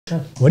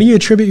What do you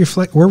attribute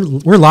your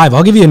we're live.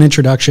 I'll give you an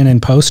introduction in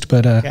post,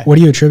 but what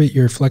do you attribute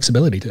your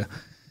flexibility to?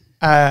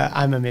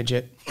 I'm a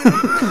midget.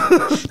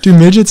 Do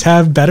midgets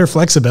have better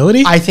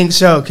flexibility? I think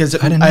so, because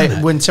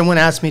when someone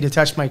asks me to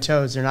touch my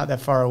toes, they're not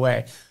that far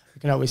away. I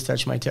can always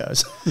touch my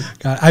toes.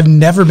 God, I've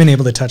never been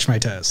able to touch my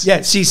toes.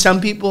 Yeah, see, some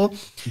people...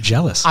 I'm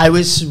jealous. I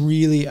was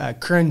really...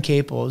 Curran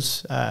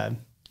Caples,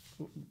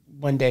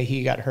 one day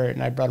he got hurt,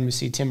 and I brought him to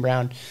see Tim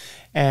Brown,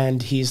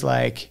 and he's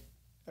like,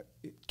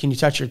 can you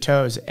touch your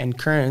toes? And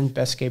Curran,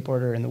 best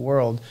skateboarder in the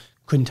world,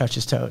 couldn't touch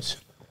his toes.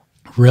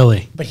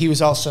 Really? But he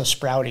was also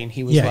sprouting.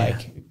 He was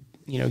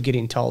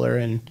getting taller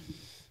and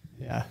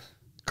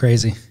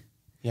Crazy.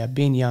 Yeah,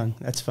 being young,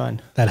 that's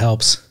fun. That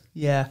helps.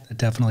 Yeah. That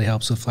definitely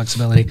helps with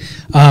flexibility.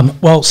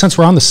 Well, since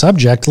we're on the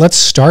subject, let's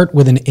start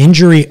with an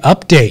injury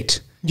update.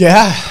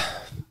 Yeah.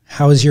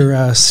 How was your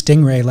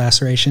stingray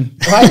laceration?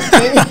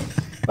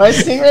 My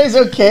stingray's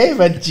okay,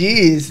 but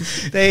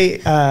geez, they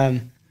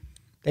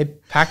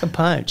pack a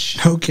punch.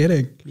 No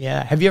kidding.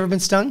 Yeah. Have you ever been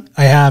stung?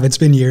 I have. It's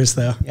been years,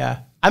 though. Yeah.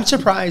 I'm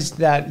surprised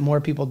that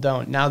more people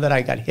don't. Now that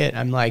I got hit,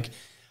 I'm like,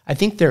 I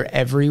think they're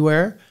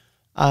everywhere.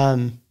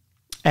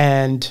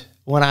 And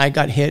when I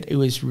got hit, it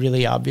was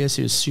really obvious.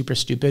 It was super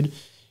stupid.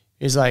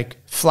 It was like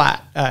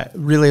flat,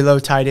 really low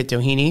tide at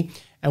Doheny.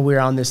 And we were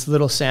on this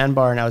little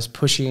sandbar, and I was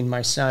pushing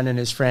my son and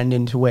his friend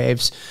into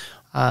waves.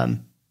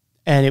 And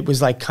it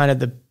was like kind of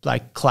the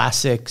like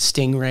classic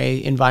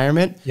stingray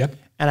environment. Yep.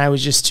 And I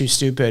was just too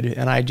stupid.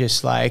 And I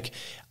just like,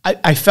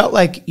 I felt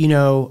like,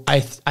 I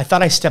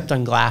thought I stepped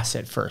on glass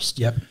at first.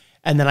 Yep.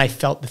 And then I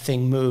felt the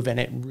thing move, and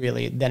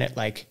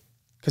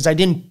because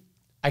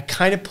I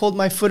kind of pulled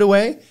my foot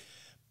away,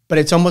 but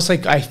it's almost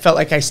like I felt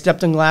like I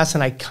stepped on glass,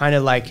 and I kind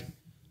of like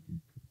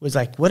was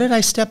like, what did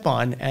I step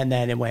on? And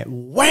then it went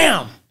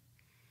wham.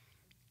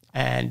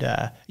 And,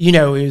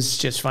 it was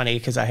just funny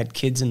because I had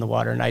kids in the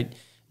water, and I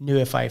knew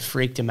if I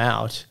freaked them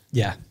out,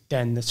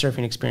 then the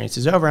surfing experience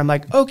is over. I'm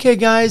like, okay,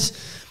 guys,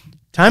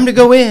 time to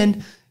go in.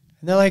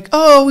 And they're like,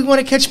 oh, we want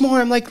to catch more.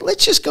 I'm like,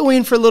 let's just go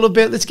in for a little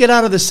bit. Let's get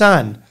out of the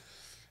sun.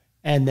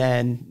 And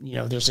then,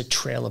 there's a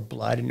trail of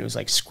blood, and it was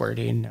like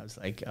squirting. I was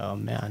like, oh,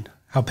 man.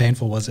 How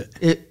painful was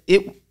it?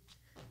 It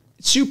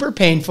super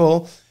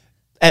painful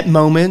at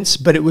moments,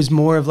 but it was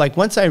more of like,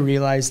 once I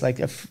realized, like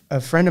a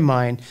friend of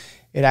mine,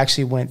 it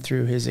actually went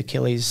through his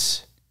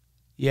Achilles.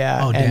 Yeah.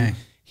 Oh, and dang.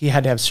 he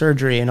had to have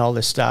surgery and all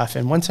this stuff.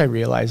 And once I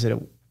realized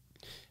that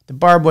the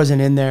barb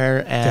wasn't in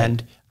there,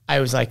 and I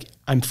was like,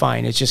 I'm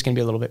fine. It's just going to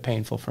be a little bit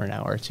painful for an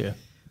hour or two.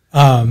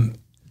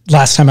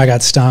 Last time I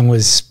got stung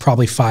was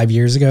probably 5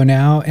 years ago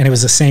now. And it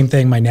was the same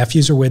thing. My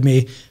nephews were with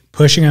me,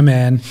 pushing them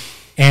in.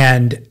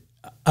 And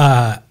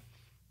I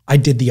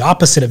did the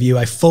opposite of you.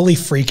 I fully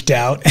freaked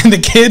out. And the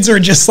kids were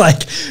just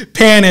like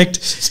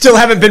panicked. Still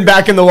haven't been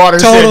back in the water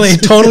totally,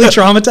 since. Totally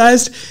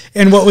traumatized.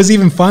 And what was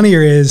even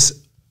funnier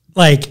is,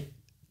 like,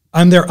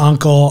 I'm their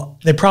uncle.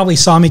 They probably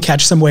saw me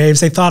catch some waves.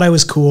 They thought I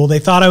was cool. They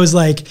thought I was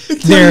like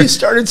there. You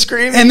started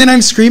screaming. And then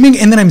I'm screaming,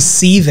 and then I'm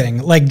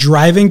seething, like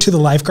driving to the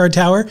lifeguard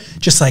tower,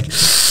 just like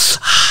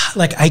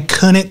I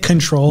couldn't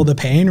control the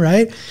pain,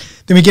 right?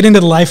 Then we get into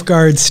the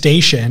lifeguard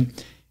station,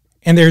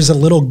 and there's a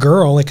little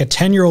girl, like a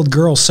 10-year-old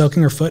girl,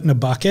 soaking her foot in a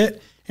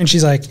bucket. And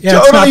she's like, yeah,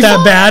 it's not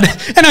that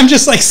bad. And I'm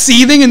just like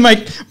seething, and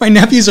my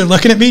nephews are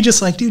looking at me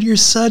just like, dude, you're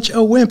such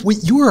a wimp.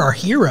 You were our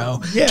hero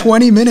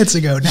 20 minutes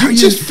ago. Now you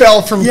just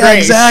fell from grace.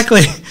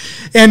 Exactly.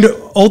 And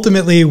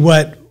ultimately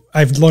what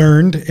I've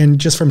learned, and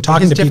just from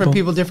talking to different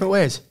people different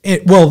ways.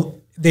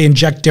 They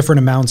inject different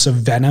amounts of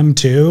venom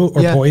too,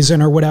 or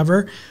poison or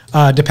whatever,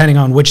 depending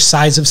on which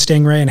size of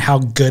stingray and how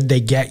good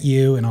they get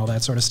you and all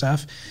that sort of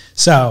stuff.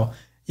 So,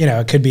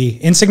 it could be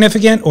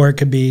insignificant, or it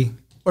could be...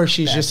 Or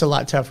she's just a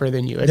lot tougher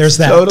than you. It's There's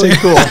that totally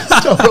cool.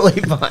 Totally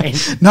fine.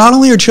 Not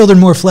only are children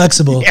more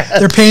flexible,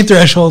 their pain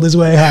threshold is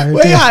way higher.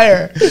 Way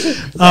higher.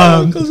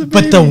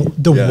 But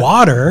the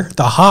water,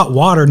 the hot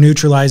water,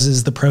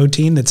 neutralizes the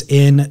protein that's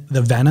in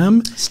the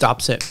venom.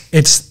 Stops it.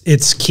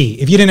 It's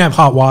key. If you didn't have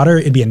hot water,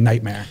 it'd be a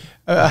nightmare.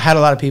 I had a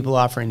lot of people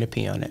offering to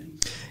pee on it.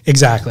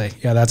 Exactly.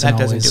 Yeah, that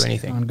doesn't do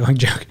anything. Ongoing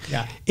joke.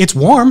 Yeah. It's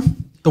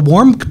warm. The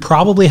warm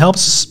probably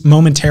helps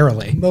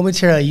momentarily.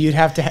 Momentarily, you'd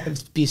have to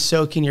be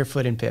soaking your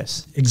foot in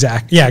piss.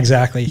 Exactly. Yeah,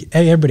 exactly.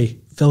 Hey, everybody,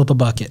 fill up a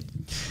bucket.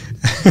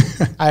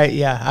 I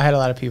had a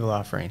lot of people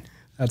offering.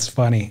 That's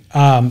funny.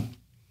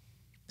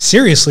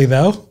 Seriously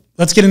though,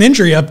 let's get an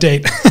injury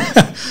update.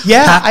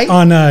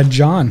 On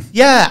John.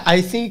 Yeah,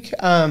 I think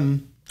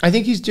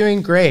he's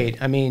doing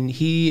great. I mean,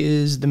 he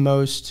is the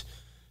most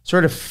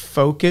sort of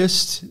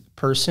focused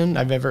person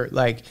I've ever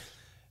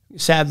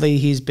sadly,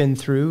 he's been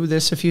through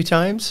this a few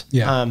times.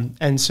 Yeah.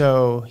 And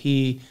so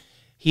he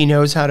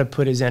knows how to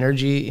put his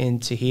energy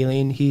into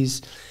healing.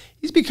 He's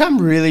become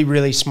really,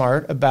 really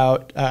smart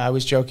about, I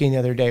was joking the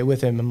other day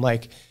with him. I'm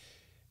like,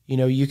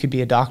 you could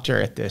be a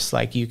doctor at this.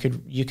 Like you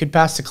could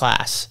pass the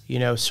class,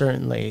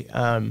 certainly.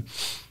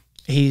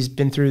 He's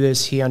been through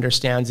this. He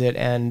understands it.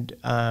 And,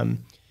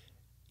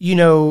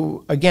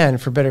 again,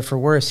 for better, for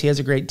worse, he has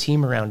a great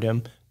team around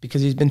him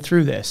because he's been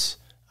through this.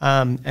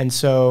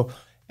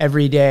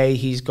 every day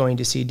he's going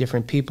to see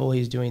different people.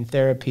 He's doing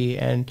therapy.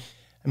 And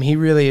I mean, he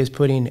really is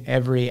putting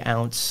every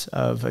ounce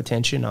of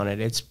attention on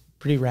it. It's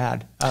pretty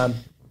rad.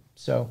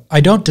 So I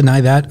don't deny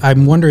that.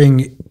 I'm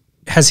wondering,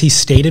 has he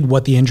stated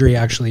what the injury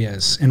actually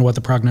is and what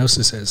the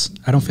prognosis is?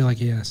 I don't feel like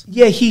he has.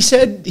 Yeah, he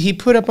said, he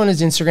put up on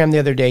his Instagram the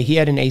other day, he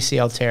had an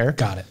ACL tear.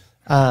 Got it.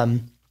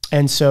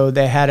 And so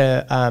they had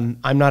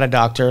I'm not a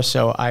doctor,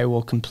 so I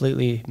will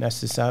completely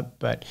mess this up,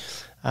 but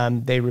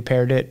they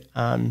repaired it.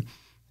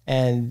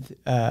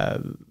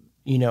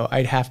 You know,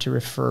 I'd have to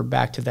refer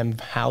back to them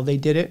how they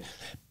did it,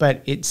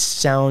 but it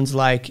sounds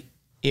like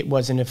it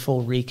wasn't a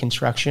full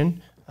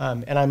reconstruction.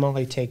 And I'm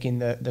only taking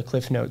the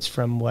cliff notes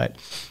from what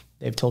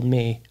they've told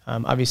me.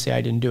 Obviously,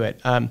 I didn't do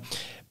it.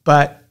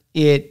 But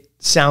it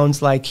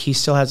sounds like he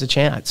still has a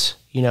chance.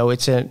 You know,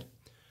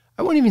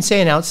 I won't even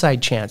say an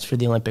outside chance for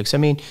the Olympics. I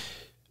mean,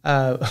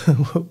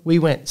 we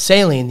went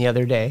sailing the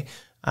other day.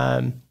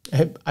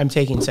 I'm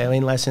taking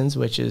sailing lessons,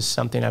 which is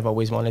something I've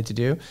always wanted to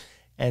do.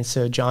 And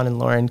so John and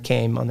Lauren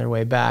came on their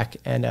way back,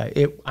 and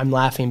I'm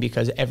laughing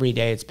because every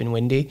day it's been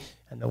windy,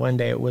 and the one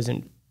day it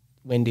wasn't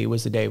windy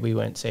was the day we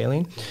went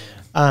sailing.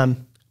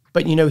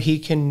 But you know, he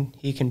can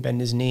bend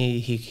his knee.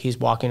 He's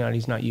walking on.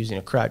 He's not using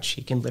a crutch.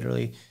 He can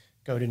literally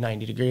go to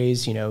 90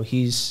 degrees. You know,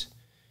 he's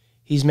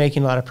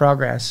making a lot of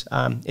progress.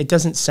 It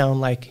doesn't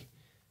sound like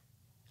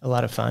a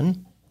lot of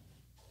fun.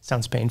 It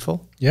sounds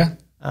painful. Yeah.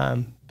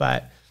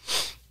 But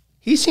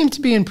he seemed to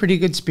be in pretty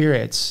good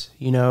spirits,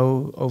 you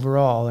know,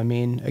 overall. I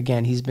mean,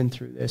 again, he's been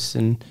through this,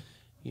 and,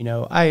 you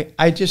know,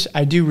 I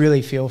do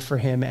really feel for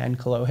him and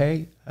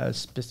Kolohe,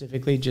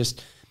 specifically.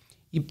 Just,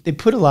 they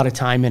put a lot of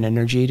time and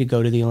energy to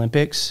go to the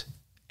Olympics,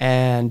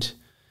 and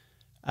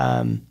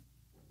I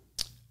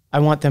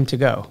want them to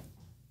go,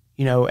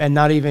 you know, and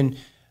not even,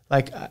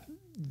 like,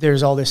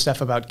 there's all this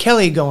stuff about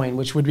Kelly going,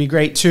 which would be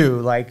great too.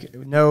 Like,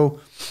 no,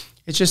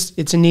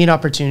 it's a neat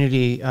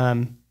opportunity.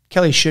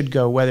 Kelly should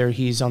go whether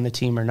he's on the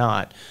team or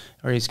not,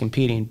 or he's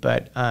competing.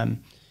 But,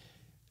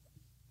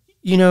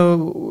 you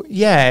know,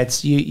 yeah,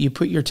 it's you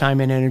put your time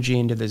and energy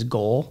into this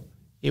goal.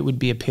 It would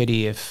be a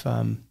pity if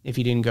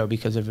you didn't go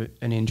because of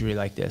an injury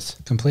like this.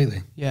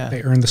 Completely. Yeah.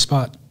 They earned the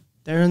spot.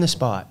 They're in the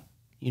spot,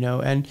 you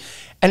know, and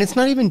it's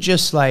not even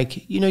just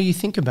like, you know, you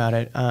think about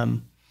it.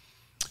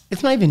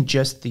 It's not even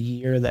just the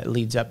year that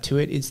leads up to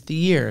it. It's the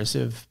years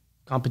of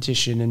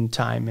competition and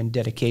time and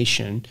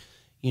dedication.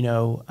 You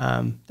know,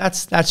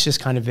 that's just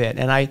kind of it.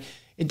 And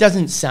it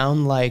doesn't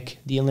sound like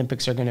the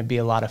Olympics are going to be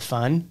a lot of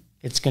fun.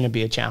 It's going to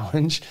be a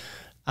challenge.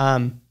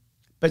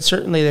 But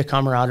certainly the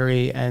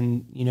camaraderie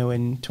and, you know,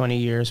 in 20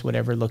 years,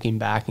 whatever, looking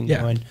back and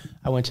going,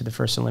 I went to the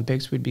first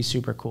Olympics would be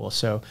super cool.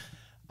 So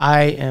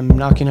I am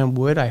knocking on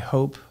wood. I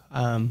hope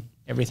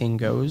everything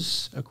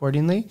goes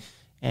accordingly.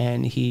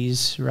 And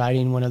he's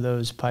riding one of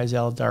those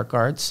Paisel Dark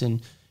Arts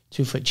and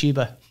 2-foot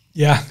Chiba.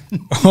 Yeah,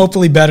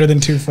 hopefully better than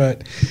 2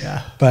 foot.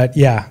 Yeah. But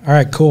yeah, all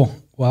right, cool.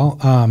 Well,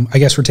 I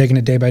guess we're taking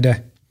it day by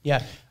day.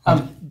 Yeah.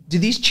 Do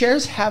these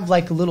chairs have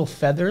like little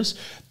feathers?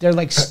 They're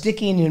like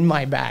sticking in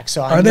my back.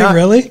 So are they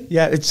really?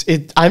 Yeah,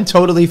 I'm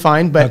totally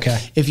fine. But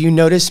okay, if you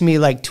notice me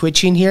like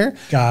twitching here,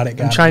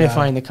 I'm trying to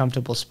find the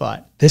comfortable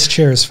spot. This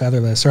chair is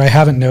featherless, or I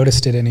haven't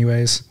noticed it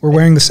anyways. We're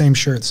wearing the same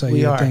shirt, so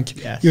you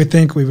would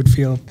think we would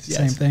feel the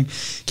same thing.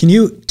 Can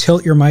you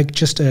tilt your mic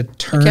just a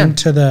turn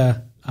to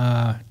the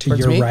to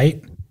your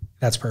right?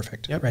 That's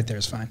perfect. Yep. Right there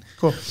is fine.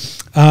 Cool.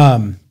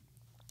 All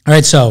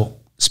right. So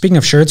speaking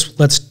of shirts,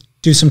 let's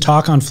do some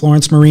talk on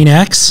Florence Marine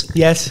X.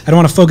 Yes. I don't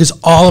want to focus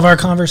all of our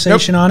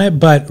conversation on it,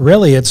 but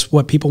really it's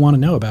what people want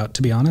to know about,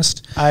 to be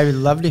honest. I would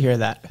love to hear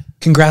that.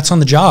 Congrats on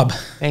the job.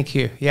 Thank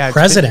you. Yeah.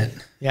 President.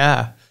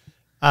 Yeah.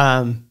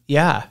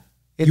 Yeah.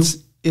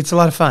 It's a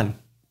lot of fun.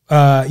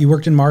 You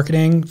worked in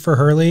marketing for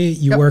Hurley.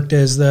 You worked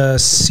as the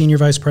senior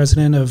vice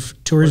president of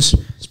tours.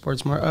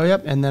 Sports more. Oh,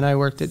 yep. And then I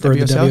worked at for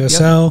WSL. The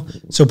WSL.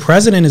 Yep. So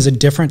president is a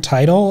different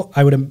title.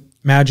 I would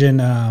imagine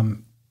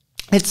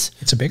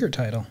it's a bigger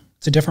title.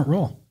 It's a different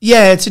role.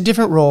 Yeah, it's a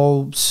different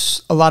role.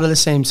 A lot of the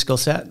same skill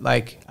set.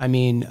 Like, I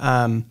mean,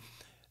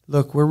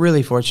 look, we're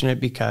really fortunate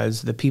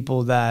because the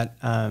people that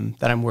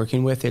I'm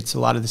working with, it's a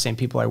lot of the same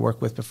people I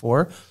worked with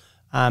before.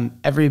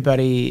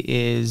 Everybody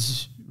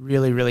is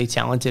really, really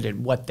talented at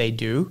what they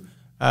do,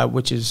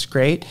 which is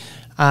great.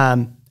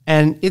 And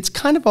it's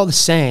kind of all the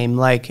same.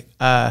 Like,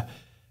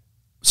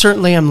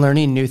 certainly I'm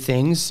learning new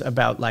things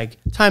about like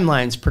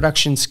timelines,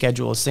 production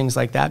schedules, things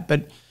like that,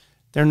 but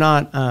they're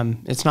not,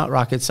 it's not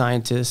rocket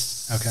science,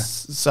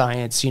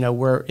 you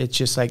know, it's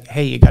just like,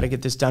 hey, you got to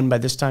get this done by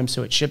this time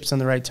so it ships on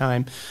the right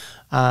time.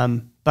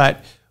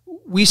 But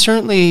we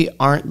certainly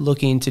aren't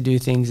looking to do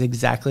things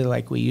exactly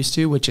like we used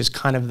to, which is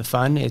kind of the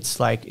fun. It's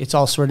like, it's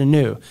all sort of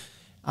new.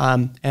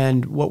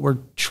 And what we're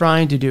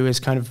trying to do is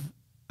kind of,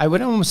 I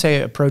would almost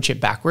say approach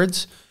it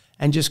backwards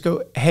and just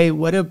go, hey,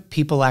 what do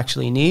people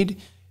actually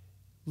need?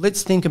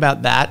 Let's think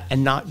about that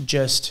and not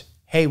just,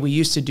 hey, we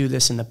used to do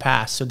this in the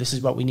past, so this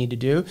is what we need to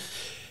do.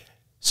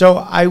 So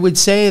I would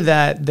say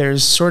that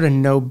there's sort of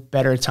no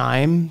better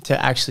time to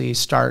actually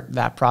start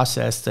that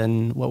process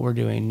than what we're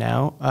doing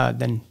now,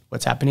 than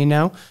what's happening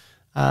now.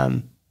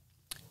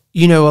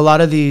 you know, a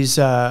lot of these,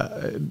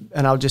 and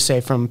I'll just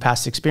say from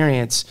past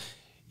experience,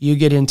 you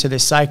get into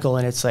this cycle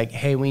and it's like,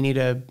 hey, we need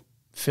to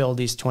fill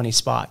these 20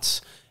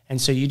 spots. And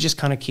so you just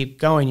kind of keep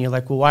going. You're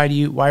like, well,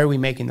 why are we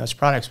making those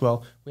products?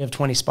 Well, we have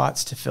 20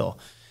 spots to fill.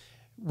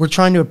 We're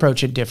trying to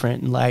approach it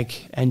different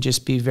and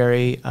just be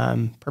very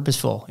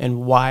purposeful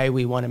in why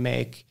we want to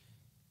make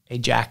a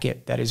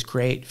jacket that is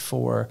great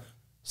for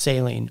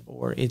sailing,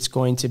 or it's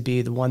going to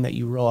be the one that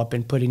you roll up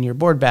and put in your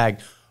board bag,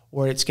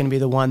 or it's going to be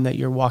the one that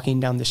you're walking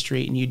down the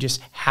street and you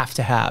just have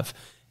to have.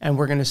 And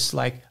we're going to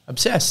like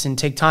obsess and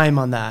take time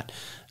on that.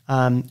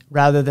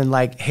 Rather than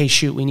like, hey,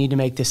 shoot, we need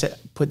to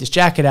put this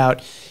jacket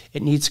out.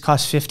 It needs to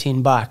cost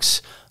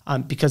 $15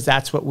 because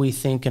that's what we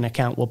think an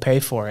account will pay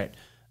for it.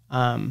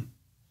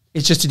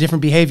 It's just a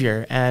different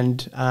behavior.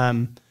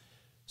 And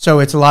so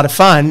it's a lot of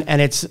fun,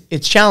 and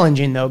it's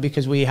challenging though,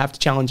 because we have to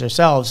challenge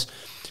ourselves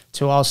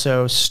to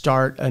also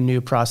start a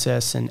new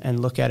process and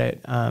look at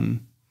it,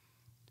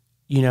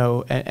 you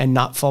know, and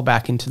not fall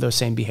back into those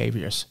same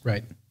behaviors.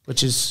 Right.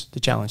 Which is the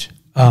challenge.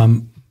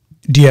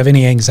 Do you have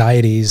any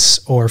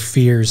anxieties or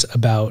fears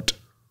about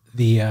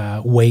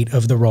the weight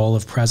of the role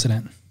of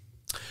president?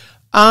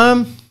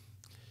 My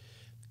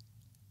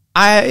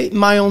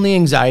only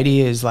anxiety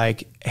is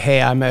like,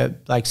 hey, I'm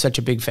such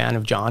a big fan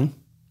of John.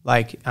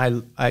 Like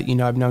I you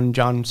know, I've known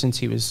John since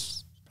he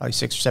was probably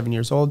 6 or 7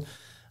 years old.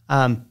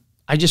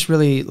 I just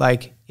really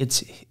like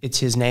it's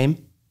his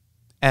name,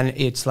 and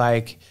it's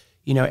like,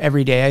 you know,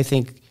 every day I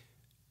think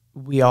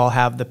we all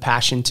have the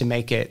passion to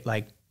make it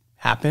like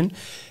happen.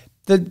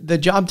 The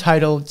job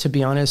title, to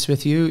be honest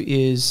with you,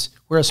 is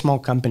we're a small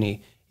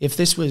company. If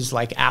this was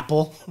like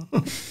Apple,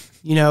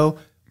 you know,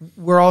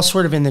 we're all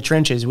sort of in the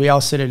trenches. We all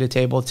sit at a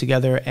table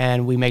together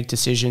and we make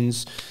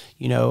decisions,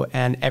 you know,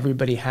 and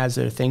everybody has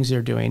their things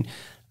they're doing.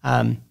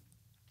 I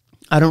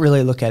don't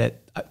really look at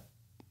it.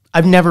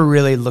 I've never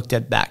really looked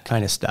at that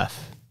kind of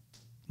stuff.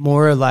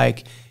 More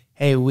like,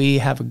 hey, we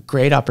have a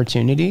great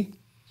opportunity.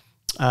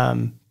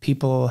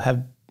 People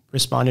have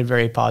responded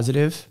very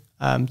positive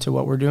to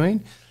what we're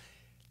doing.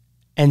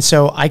 And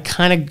so I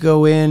kind of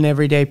go in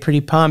every day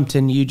pretty pumped,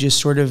 and you just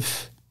sort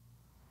of,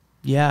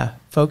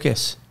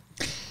 focus.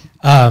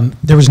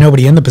 There was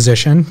nobody in the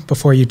position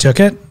before you took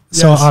it.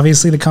 So yes.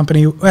 Obviously the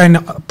company and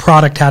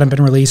product hadn't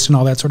been released and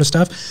all that sort of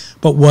stuff.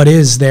 But what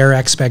is their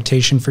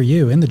expectation for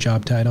you in the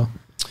job title?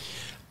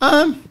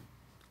 I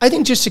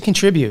think just to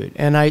contribute.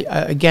 And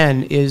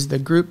again, is the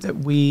group that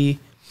we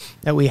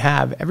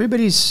have.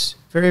 Everybody's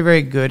very,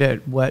 very good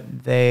at what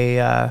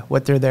they're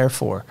there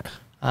for.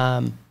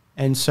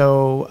 And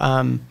so,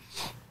 I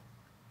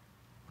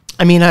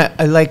mean,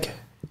 I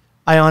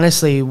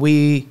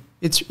honestly,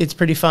 it's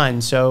pretty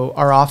fun. So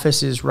our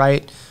office is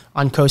right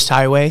on Coast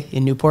Highway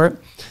in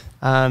Newport.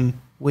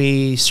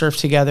 We surf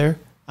together.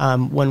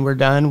 When we're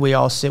done, we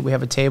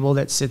have a table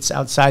that sits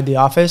outside the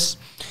office,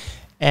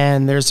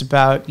 and there's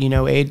about,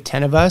 8,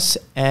 10 of us,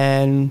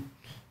 and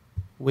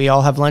we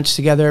all have lunch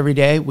together every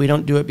day. We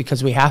don't do it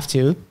because we have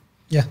to.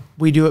 Yeah.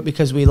 We do it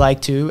because we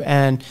like to,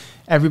 and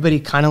everybody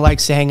kind of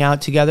likes to hang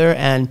out together.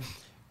 And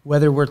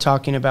whether we're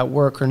talking about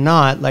work or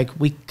not, like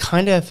we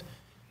kind of,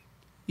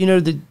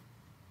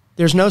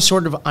 there's no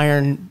sort of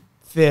iron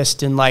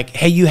fist and like,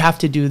 hey, you have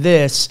to do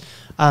this.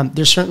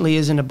 There certainly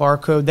isn't a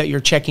barcode that you're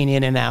checking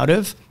in and out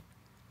of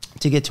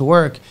to get to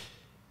work.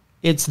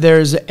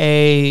 There's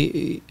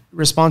a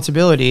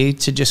responsibility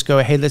to just go,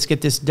 hey, let's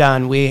get this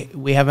done.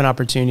 We have an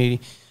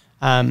opportunity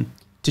to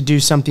do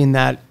something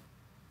that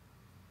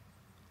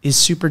is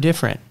super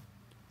different.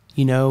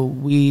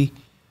 We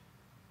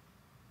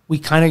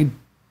kind of,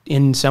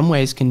 in some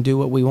ways, can do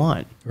what we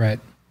want. Right.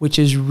 Which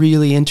is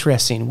really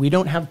interesting. We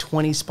don't have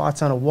 20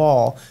 spots on a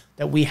wall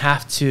that we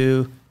have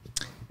to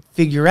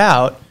figure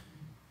out.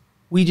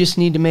 We just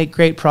need to make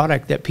great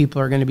product that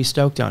people are going to be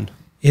stoked on.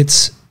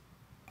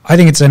 I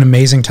think it's an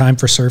amazing time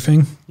for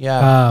surfing.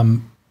 Yeah.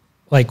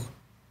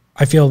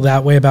 I feel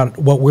that way about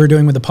what we're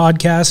doing with the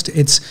podcast.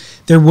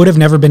 There would have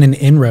never been an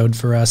inroad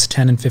for us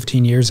 10 and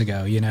 15 years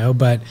ago,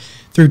 but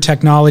through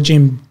technology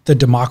and the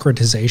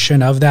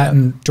democratization of that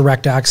and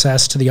direct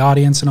access to the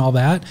audience and all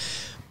that.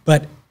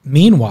 But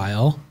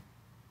meanwhile,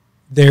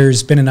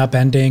 there's been an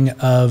upending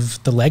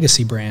of the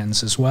legacy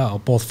brands as well,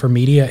 both for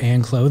media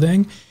and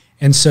clothing.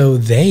 And so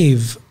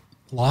they've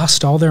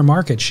lost all their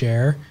market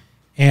share,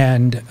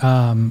 and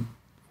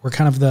we're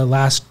kind of the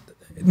last.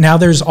 Now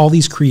there's all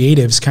these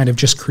creatives kind of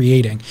just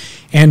creating.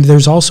 And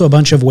there's also a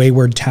bunch of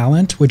wayward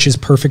talent, which is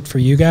perfect for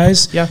you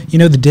guys. Yeah.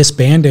 The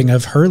disbanding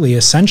of Hurley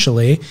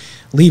essentially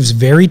leaves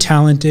very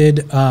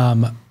talented,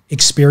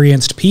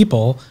 experienced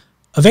people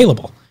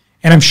available.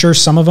 And I'm sure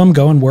some of them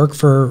go and work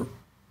for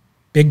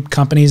big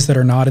companies that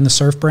are not in the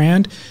surf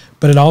brand,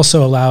 but it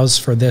also allows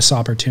for this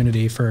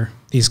opportunity for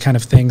these kind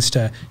of things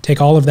to take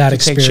all of that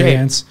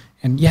experience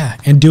and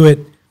do it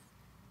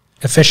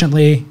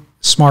efficiently,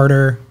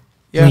 smarter,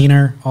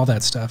 leaner, all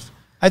that stuff.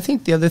 I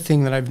think the other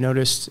thing that I've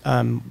noticed,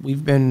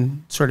 we've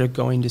been sort of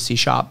going to see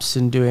shops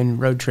and doing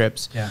road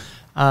trips. Yeah.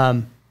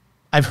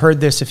 I've heard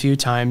this a few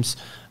times,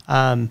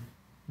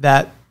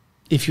 that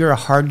if you're a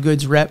hard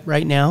goods rep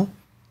right now,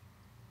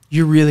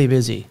 you're really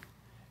busy.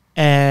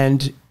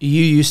 And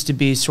you used to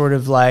be sort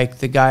of like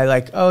the guy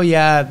like, oh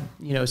yeah,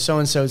 you know,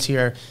 so-and-so's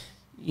here,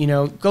 you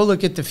know, go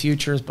look at the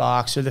futures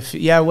box or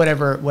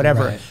whatever.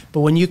 Right. But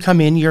when you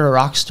come in, you're a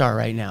rock star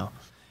right now.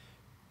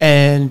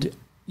 And,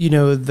 you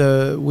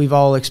know, we've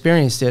all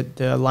experienced it.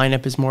 The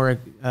lineup is more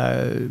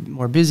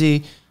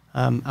busy.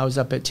 I was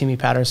up at Timmy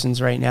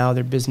Patterson's right now.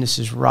 Their business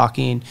is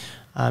rocking.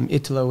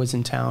 Italo was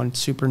in town,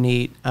 super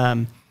neat.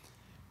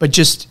 But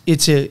just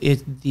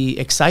the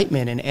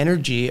excitement and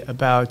energy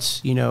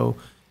about, you know,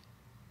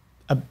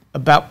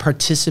 about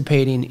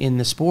participating in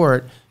the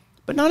sport,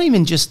 but not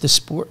even just the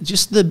sport,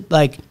 just the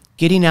like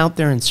getting out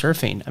there and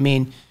surfing. I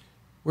mean,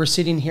 we're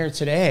sitting here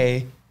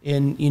today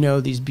in, you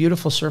know, these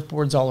beautiful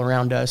surfboards all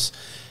around us.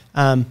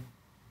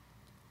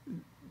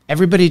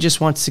 Everybody just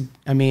wants to,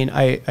 I mean,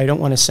 I don't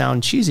want to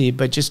sound cheesy,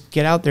 but just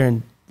get out there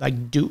and like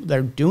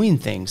they're doing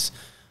things.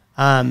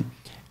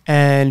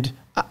 And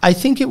I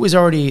think it was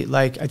already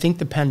like, I think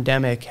the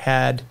pandemic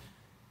had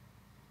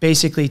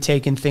basically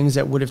taken things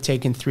that would have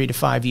taken 3 to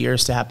 5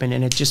 years to happen,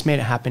 and it just made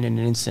it happen in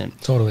an instant.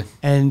 Totally.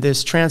 And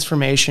this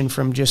transformation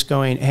from just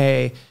going,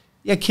 hey,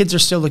 yeah, kids are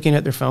still looking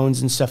at their phones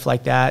and stuff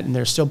like that, and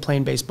they're still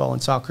playing baseball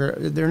and soccer.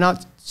 They're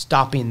not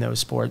stopping those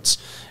sports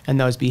and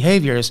those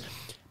behaviors,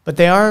 but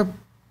they are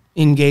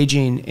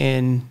engaging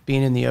in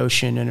being in the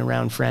ocean and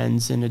around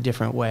friends in a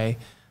different way.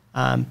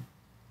 And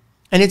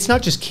it's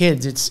not just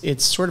kids,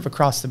 it's sort of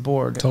across the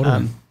board.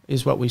 Totally.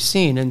 Is what we've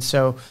seen. And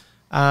so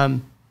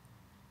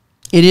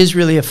it is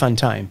really a fun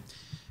time.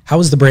 How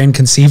was the brand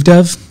conceived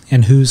of,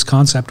 and whose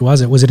concept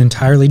was it? Was it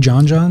entirely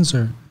John's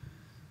or?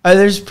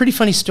 There's a pretty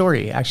funny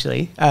story,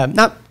 actually.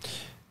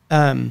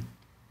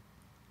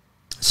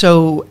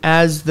 So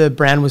as the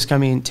brand was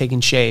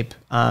taking shape,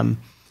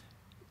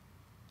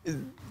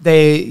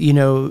 they, you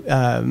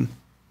know,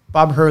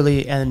 Bob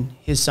Hurley and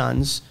his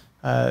sons,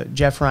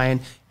 Jeff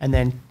Ryan, and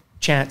then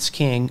Chance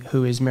King,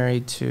 who is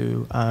married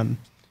to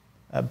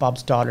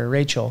Bob's daughter,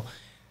 Rachel,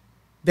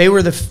 they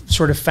were the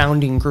sort of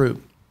founding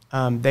group.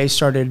 They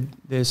started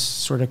this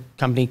sort of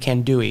company,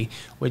 Kandui,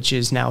 which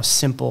is now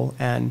Simple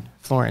and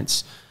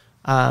Florence.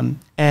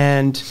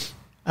 And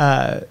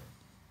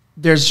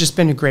there's just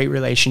been a great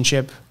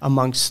relationship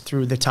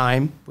through the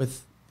time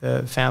with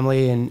the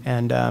family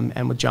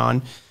and with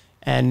John.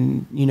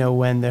 And, you know,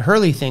 when the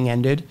Hurley thing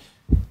ended,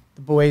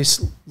 the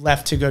boys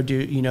left to go do,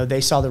 you know,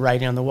 they saw the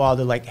writing on the wall.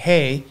 They're like,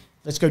 hey,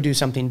 let's go do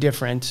something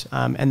different.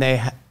 And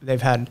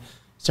they've had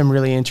some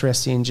really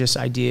interesting just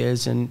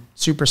ideas and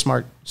super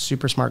smart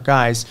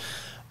guys.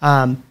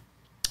 But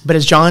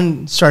as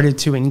John started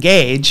to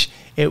engage,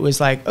 it was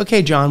like,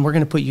 okay, John, we're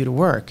going to put you to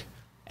work.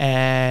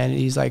 And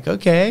he's like,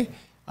 okay,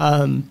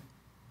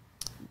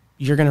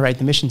 you're going to write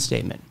the mission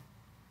statement.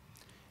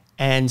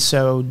 And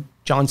so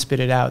John spit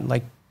it out in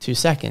like 2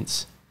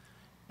 seconds.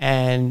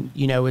 And,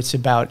 you know, it's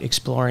about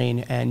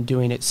exploring and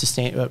doing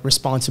it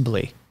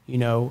responsibly, you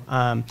know,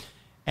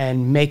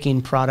 and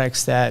making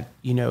products that,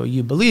 you know,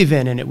 you believe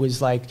in. And it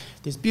was like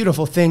this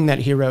beautiful thing that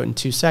he wrote in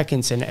 2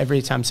 seconds. And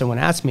every time someone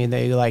asked me,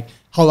 they like,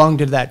 how long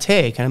did that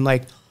take? And I'm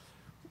like,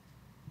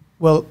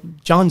 well,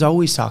 John's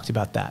always talked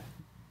about that.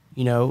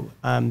 You know,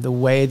 the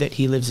way that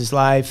he lives his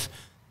life,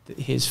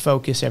 his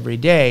focus every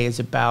day is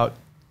about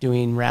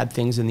doing rad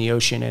things in the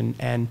ocean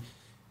and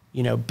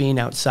you know, being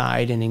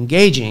outside and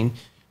engaging.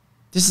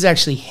 This is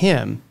actually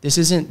him. This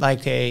isn't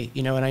like a,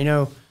 you know, and I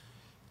know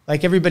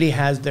like everybody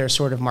has their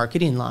sort of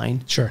marketing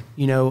line. Sure.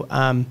 You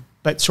know,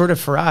 but sort of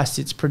for us,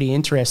 it's pretty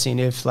interesting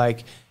if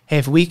like, hey,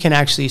 if we can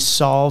actually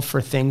solve for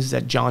things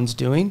that John's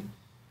doing,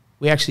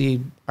 we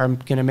actually are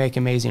going to make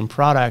amazing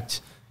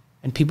product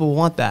and people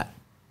want that.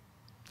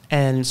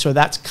 And so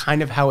that's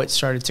kind of how it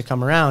started to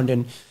come around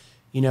and,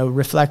 you know,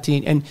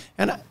 reflecting. And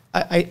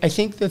I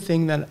think the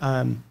thing that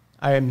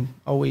I'm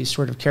always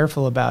sort of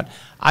careful about,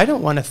 I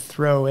don't want to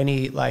throw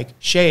any like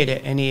shade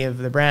at any of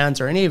the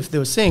brands or any of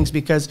those things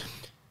because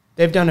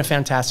they've done a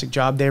fantastic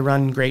job. They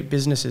run great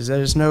businesses.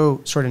 There's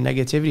no sort of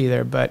negativity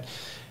there. But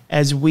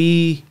as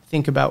we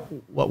think about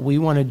what we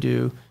want to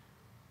do,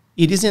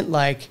 it isn't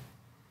like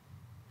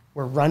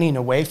we're running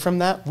away from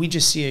that. We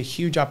just see a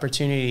huge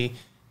opportunity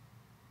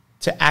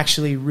to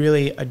actually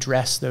really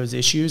address those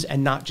issues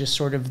and not just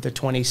sort of the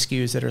 20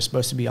 SKUs that are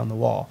supposed to be on the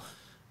wall.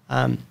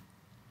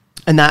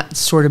 And that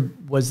sort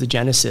of was the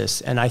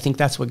genesis. And I think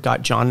that's what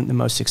got John the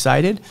most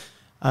excited.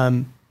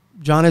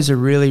 John is a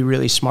really,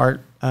 really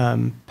smart,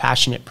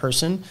 passionate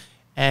person.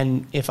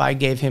 And if I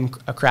gave him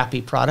a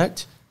crappy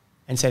product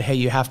and said, hey,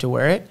 you have to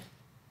wear it,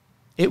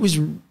 it was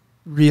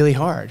really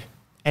hard.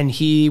 And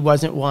he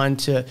wasn't one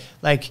to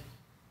like,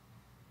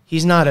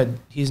 he's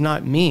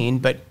not mean,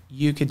 but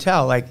you could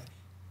tell like,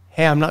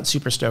 hey, I'm not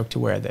super stoked to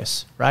wear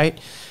this, right?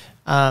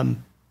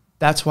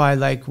 That's why,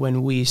 like,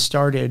 when we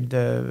started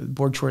the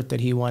board short that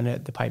he won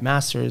at the Pipe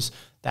Masters,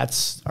 that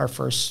was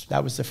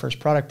the first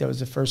product. That was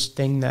the first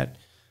thing that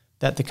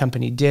the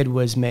company did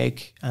was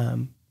make a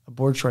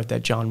board short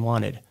that John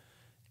wanted.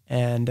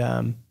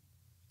 And,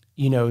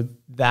 you know,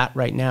 that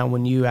right now,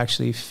 when you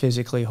actually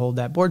physically hold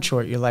that board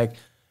short, you're like,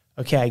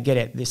 okay, I get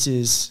it. This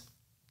is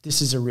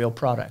a real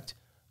product.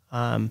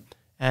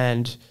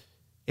 And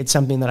it's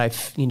something that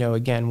I've,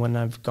 again, when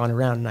I've gone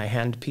around and I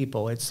hand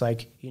people, it's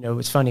like,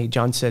 it's funny.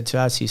 John said to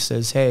us, he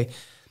says, hey,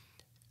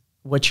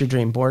 what's your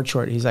dream board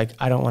short? He's like,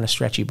 I don't want a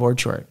stretchy board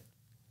short.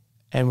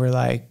 And we're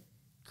like,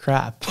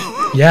 crap.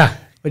 Yeah.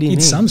 What do you mean?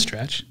 Some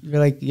stretch. We're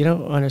like, you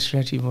don't want a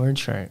stretchy board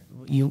short.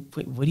 What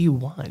do you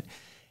want?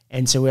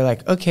 And so we're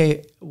like,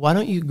 okay, why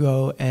don't you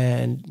go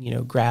and,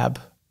 grab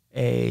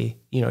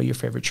your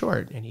favorite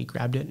short? And he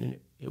grabbed it and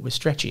it was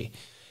stretchy.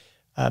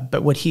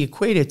 But what he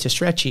equated to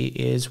stretchy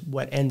is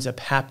what ends up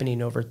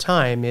happening over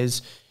time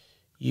is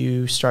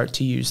you start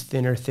to use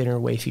thinner,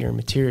 wafier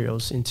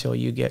materials until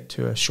you get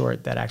to a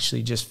short that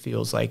actually just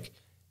feels like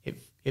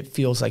it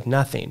feels like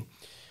nothing.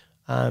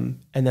 And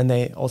then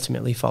they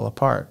ultimately fall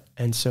apart.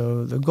 And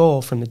so the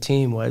goal from the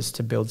team was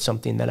to build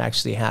something that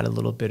actually had a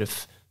little bit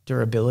of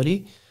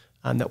durability,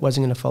 that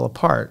wasn't going to fall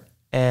apart.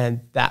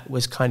 And that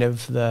was kind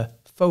of the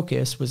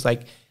focus, was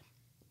like,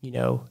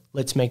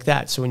 let's make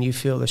that. So when you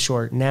feel the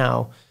short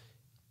now,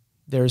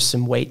 there's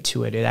some weight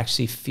to it. It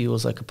actually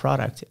feels like a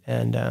product.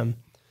 And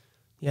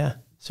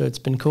so it's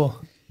been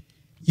cool.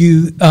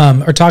 You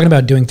are talking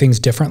about doing things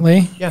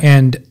differently. Yeah.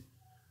 And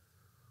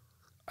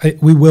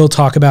we will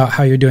talk about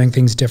how you're doing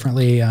things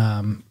differently,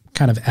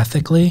 kind of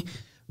ethically.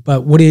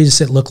 But what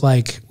does it look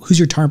like? Who's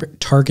your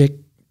target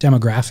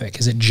demographic?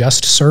 Is it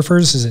just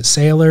surfers? Is it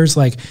sailors?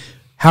 Like,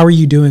 how are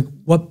you doing?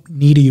 What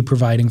need are you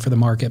providing for the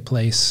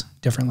marketplace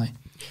differently?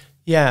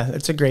 Yeah,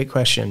 that's a great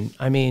question.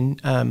 I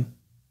mean,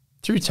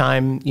 through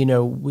time,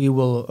 we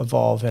will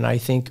evolve. And I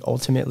think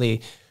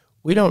ultimately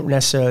we don't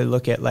necessarily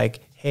look at like,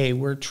 hey,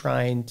 we're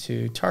trying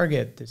to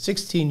target the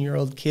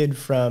 16-year-old kid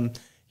from,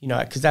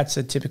 because that's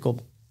a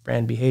typical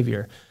brand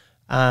behavior.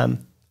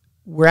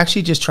 We're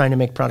actually just trying to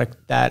make product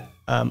that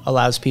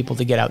allows people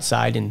to get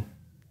outside and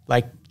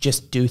like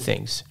just do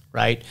things,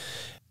 right?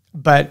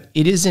 But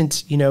it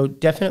isn't,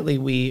 definitely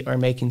we are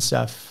making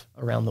stuff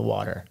around the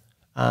water.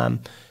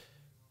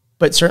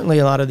 But certainly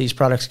a lot of these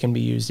products can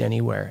be used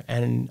anywhere.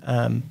 And,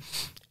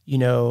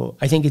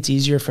 I think it's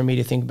easier for me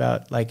to think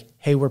about like,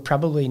 hey, we're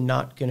probably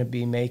not going to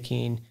be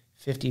making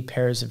 50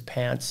 pairs of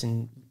pants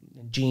and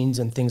jeans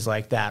and things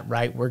like that,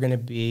 right? We're going to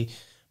be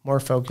more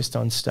focused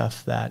on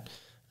stuff that,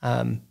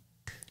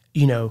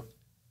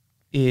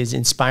 is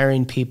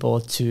inspiring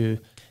people to,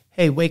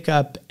 hey, wake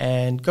up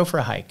and go for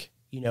a hike.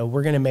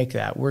 We're going to make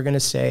that. We're going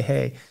to say,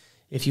 hey,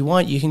 if you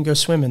want, you can go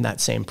swim in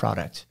that same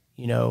product.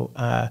 Be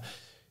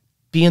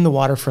in the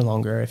water for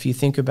longer. If you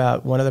think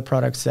about one of the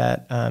products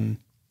that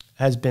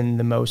has been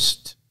the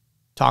most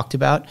talked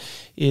about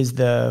is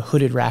the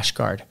hooded rash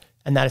guard.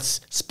 And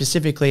that's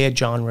specifically a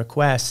John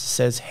request.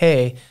 Says,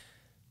 hey,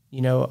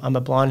 I'm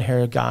a blonde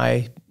hair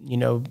guy,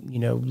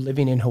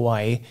 living in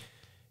Hawaii.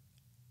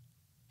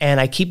 And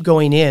I keep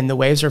going in, the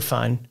waves are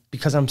fun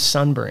because I'm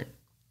sunburnt.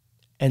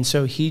 And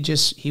so he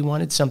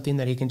wanted something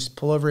that he can just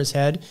pull over his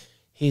head.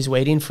 He's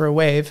waiting for a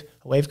wave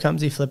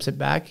comes, he flips it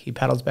back, he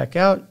paddles back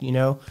out,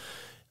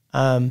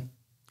 So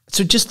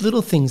just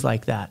little things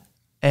like that.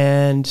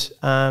 And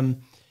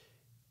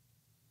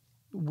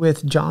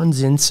with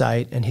John's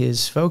insight and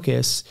his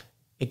focus,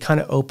 it kind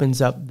of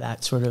opens up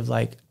that sort of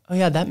like, oh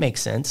yeah, that makes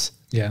sense.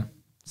 Yeah.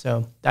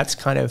 So that's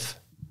kind of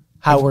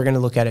how we're going to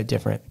look at it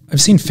different.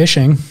 I've seen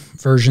fishing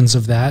versions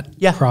of that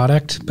Yeah.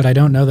 product, but I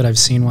don't know that I've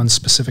seen one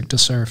specific to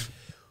surf.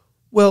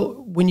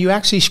 Well, when you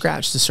actually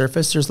scratch the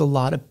surface, there's a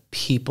lot of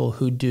people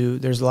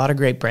there's a lot of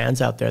great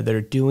brands out there that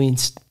are doing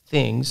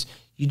things.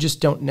 You just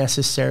don't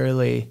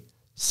necessarily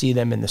see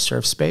them in the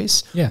surf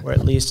space. Yeah. Or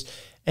at least,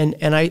 and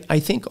I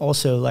think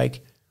also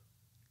like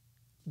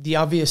the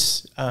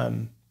obvious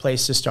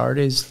place to start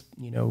is,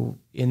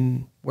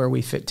 in where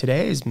we fit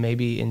today is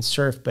maybe in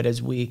surf, but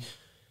as we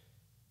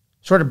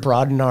sort of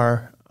broaden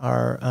our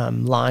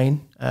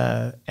line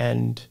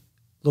and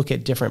look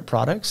at different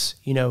products,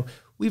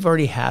 we've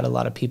already had a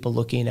lot of people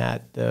looking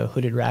at the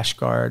hooded rash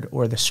guard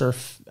or the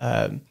surf.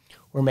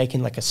 We're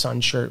making like a sun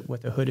shirt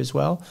with a hood as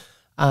well.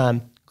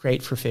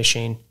 Great for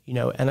fishing,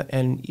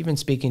 and even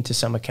speaking to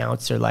some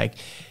accounts, they're like,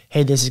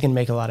 hey, this is going to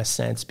make a lot of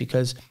sense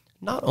because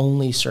not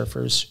only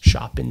surfers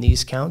shop in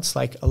these accounts,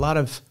 like a lot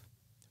of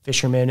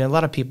fishermen and a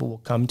lot of people will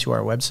come to our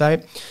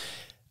website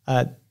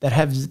that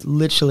have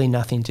literally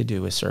nothing to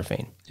do with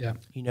surfing. Yeah.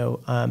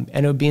 And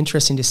it would be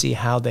interesting to see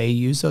how they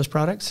use those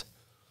products.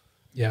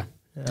 Yeah.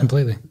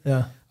 Completely.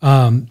 Yeah.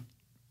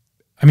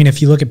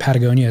 If you look at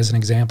Patagonia as an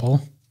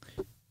example,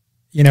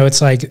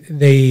 it's like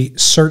they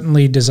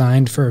certainly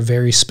designed for a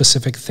very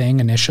specific thing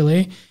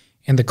initially,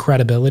 and the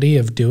credibility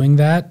of doing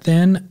that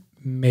then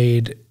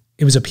made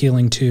it was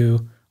appealing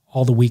to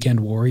all the weekend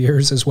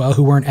warriors as well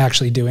who weren't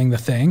actually doing the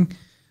thing.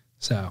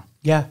 So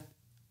yeah,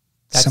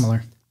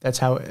 similar. That's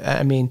how,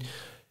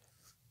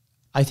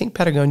 I think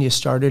Patagonia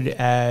started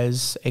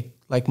as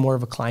more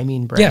of a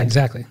climbing brand. Yeah,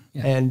 exactly.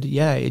 Yeah. And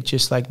it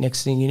just like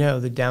next thing you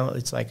know,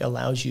 it's like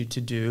allows you to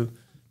do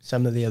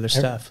some of the other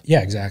stuff.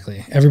 Yeah,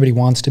 exactly. Everybody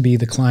wants to be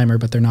the climber,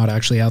 but they're not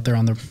actually out there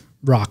on the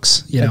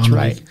rocks. That's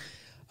right.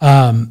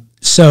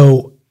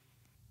 So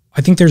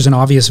I think there's an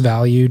obvious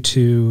value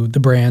to the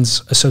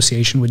brand's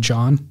association with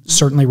John.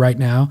 Certainly right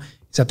now,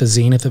 he's at the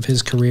zenith of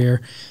his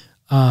career.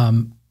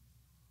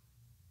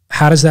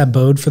 how does that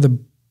bode for the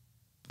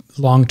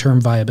long-term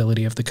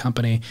viability of the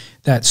company,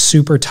 that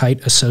super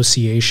tight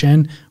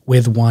association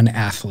with one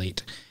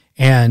athlete?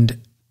 And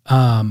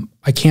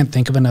I can't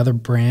think of another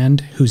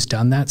brand who's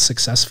done that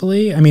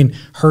successfully. I mean,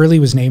 Hurley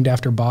was named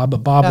after Bob,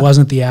 but Bob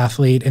wasn't the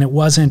athlete, and it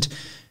wasn't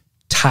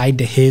tied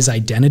to his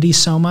identity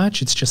so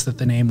much. It's just that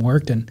the name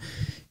worked and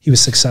he was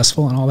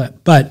successful and all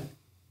that. But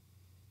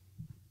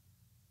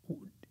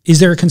is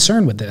there a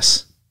concern with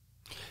this?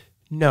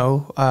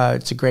 No,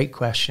 it's a great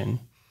question.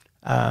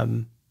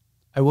 I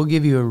will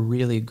give you a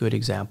really good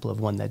example of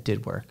one that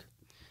did work.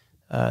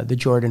 The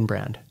Jordan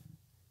brand.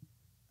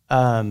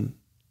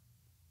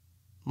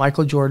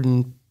 Michael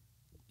Jordan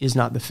is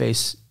not the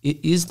face.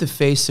 It is the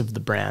face of the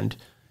brand,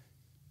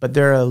 but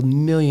there are a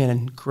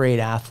million great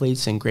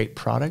athletes and great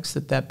products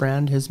that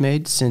brand has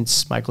made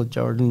since Michael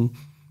Jordan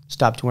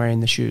stopped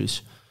wearing the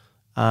shoes.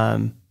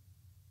 I'm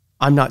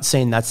not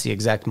saying that's the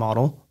exact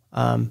model,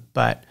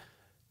 but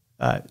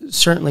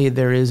certainly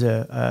there is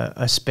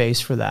a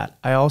space for that.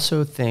 I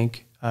also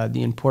think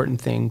the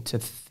important thing to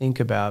think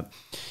about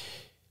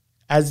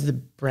as the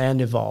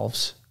brand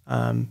evolves,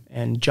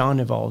 and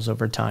John evolves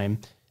over time,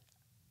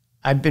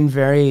 I've been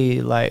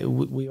very, like,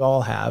 we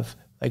all have,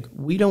 like,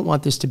 we don't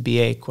want this to be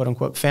a quote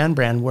unquote fan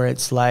brand where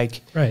it's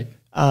like, right,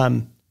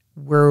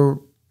 we're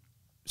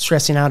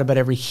stressing out about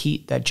every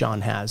heat that John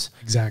has.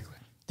 Exactly.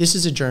 This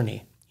is a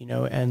journey,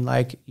 and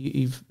like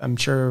I'm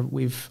sure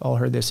we've all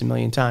heard this a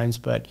million times,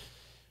 but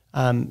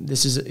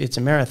it's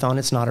a marathon.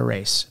 It's not a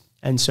race.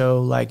 And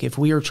so, like, if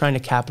we were trying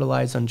to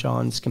capitalize on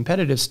John's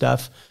competitive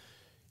stuff,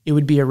 it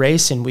would be a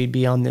race, and we'd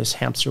be on this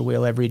hamster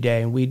wheel every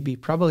day, and we'd be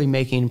probably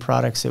making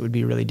products that would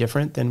be really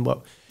different than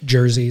what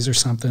jerseys or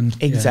something.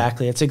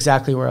 Exactly. It's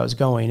exactly where I was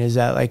going, is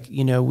that, like,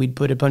 we'd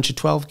put a bunch of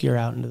 12 gear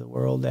out into the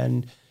world,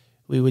 and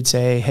we would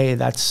say, hey,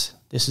 this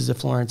is a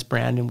Florence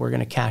brand, and we're going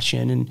to cash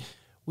in, and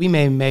we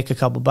may make a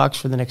couple bucks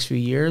for the next few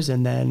years,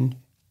 and then,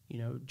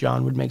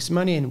 John would make some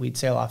money, and we'd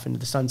sail off into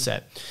the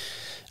sunset.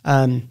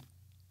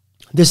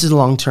 This is a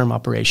long-term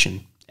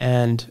operation,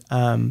 and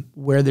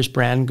where this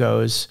brand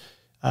goes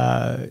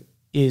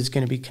is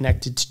going to be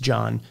connected to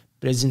John,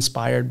 but is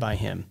inspired by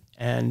him.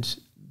 And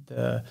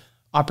the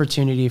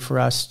opportunity for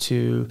us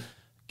to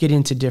get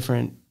into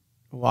different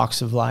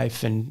walks of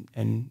life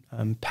and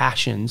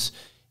passions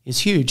is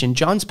huge. And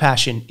John's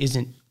passion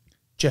isn't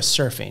just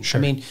surfing. Sure.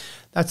 I mean,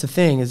 that's the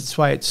thing. That's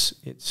why it's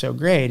so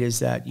great, is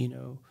that,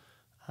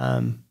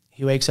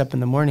 he wakes up in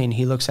the morning,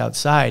 he looks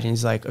outside, and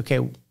he's like, okay,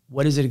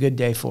 what is it a good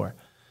day for?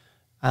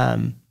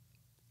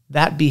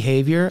 That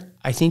behavior,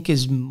 I think,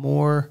 is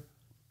more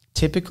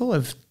typical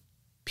of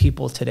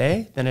people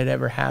today than it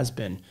ever has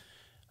been.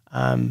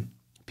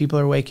 People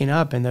are waking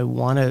up and they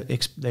want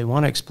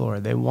to explore.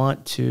 They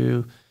want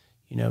to,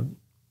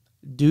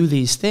 do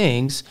these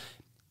things.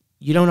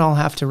 You don't all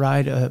have to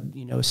ride a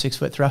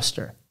 6-foot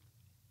thruster.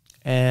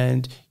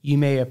 And you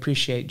may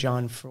appreciate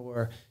John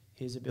for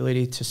his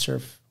ability to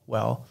surf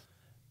well,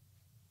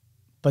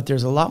 but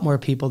there's a lot more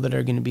people that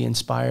are going to be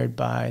inspired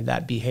by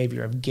that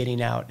behavior of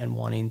getting out and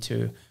wanting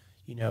to,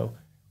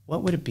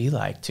 what would it be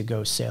like to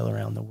go sail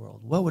around the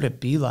world? What would it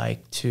be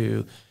like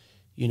to,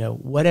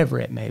 whatever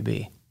it may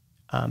be?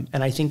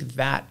 And I think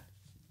that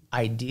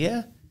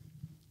idea,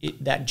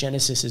 that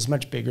genesis is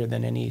much bigger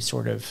than any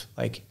sort of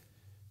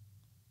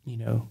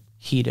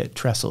heat at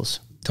trestles.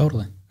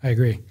 Totally. I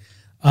agree.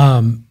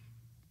 You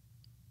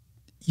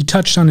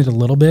touched on it a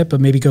little bit,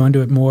 but maybe go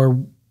into it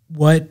more.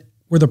 What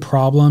were the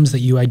problems that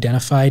you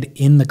identified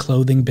in the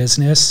clothing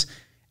business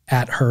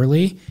at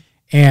Hurley?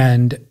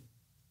 And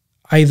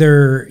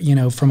either,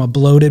 from a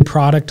bloated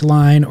product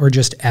line or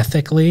just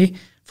ethically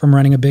from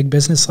running a big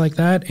business like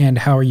that? And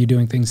how are you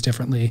doing things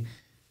differently?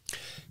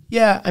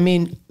 Yeah, I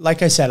mean,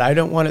 like I said, I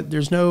don't want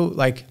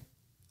to,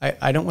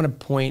 I don't want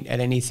to point at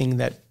anything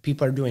that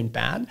people are doing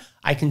bad.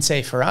 I can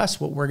say for us,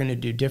 what we're going to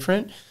do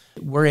different,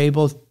 we're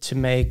able to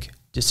make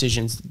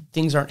decisions.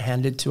 Things aren't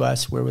handed to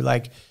us where we're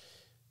like,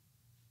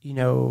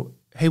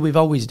 hey, we've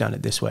always done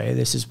it this way.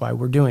 This is why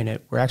we're doing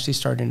it. We're actually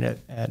starting it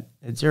at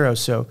zero.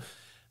 So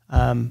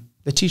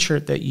the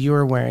T-shirt that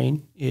you're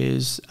wearing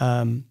is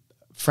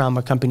from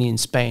a company in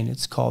Spain.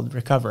 It's called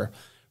Recover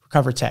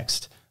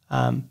Text.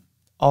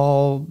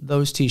 All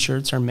those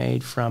T-shirts are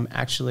made from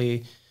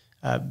actually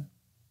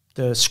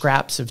the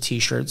scraps of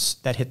T-shirts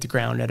that hit the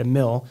ground at a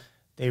mill.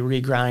 They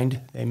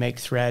regrind, they make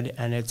thread,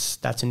 and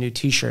that's a new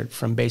T-shirt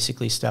from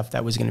basically stuff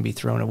that was going to be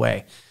thrown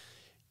away.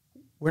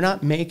 We're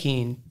not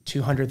making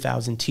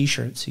 200,000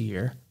 T-shirts a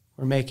year.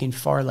 We're making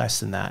far less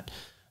than that.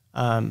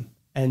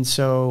 And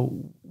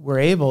so we're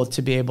able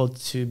to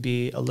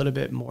be a little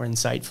bit more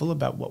insightful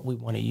about what we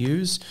want to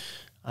use,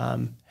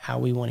 how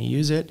we want to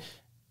use it.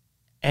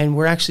 And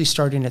we're actually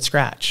starting at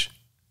scratch.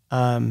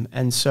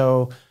 And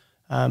so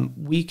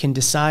we can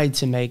decide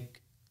to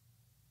make,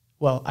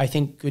 I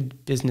think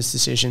good business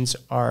decisions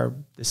are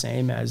the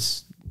same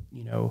as,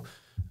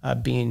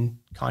 being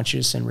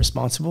conscious and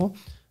responsible.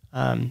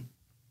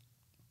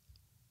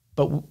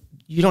 But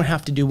you don't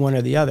have to do one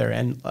or the other.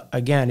 And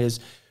again,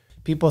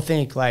 people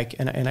think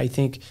and I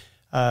think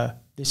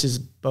this is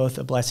both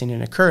a blessing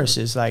and a curse,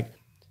 is like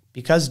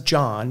because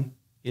John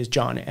is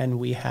John, and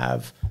we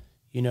have,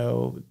 you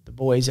know, the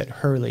boys at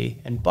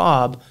Hurley and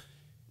Bob,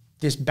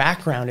 this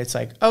background, it's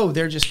like, oh,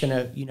 they're just going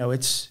to, you know,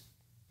 it's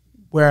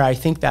where I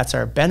think that's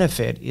our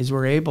benefit is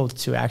we're able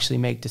to actually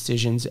make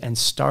decisions and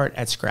start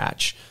at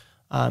scratch.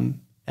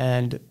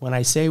 And when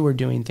I say we're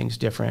doing things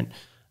different,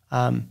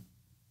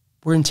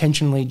 we're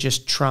intentionally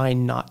just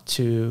trying not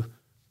to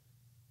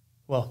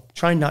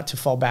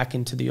fall back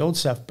into the old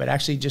stuff, but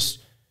actually just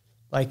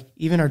like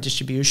even our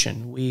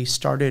distribution, we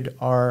started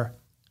our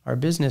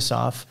business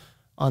off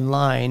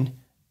online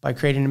by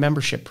creating a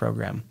membership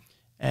program.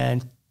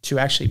 And to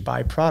actually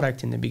buy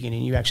product in the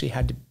beginning, you actually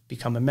had to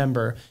become a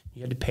member.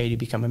 You had to pay to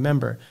become a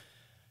member.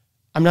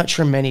 I'm not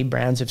sure many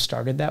brands have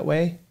started that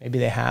way. Maybe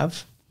they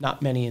have.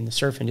 Not many in the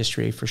surf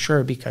industry for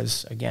sure,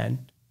 because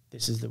again,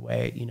 this is the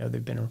way, you know,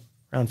 they've been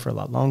around for a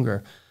lot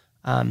longer.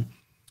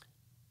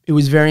 It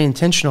was very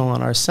intentional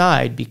on our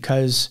side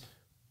because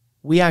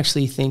we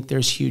actually think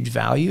there's huge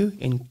value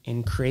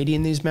in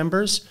creating these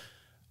members.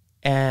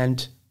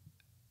 And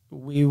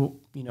we, you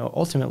know,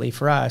 ultimately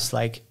for us,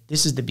 like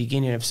this is the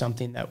beginning of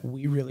something that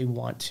we really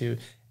want to,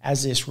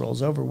 as this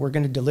rolls over, we're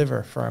going to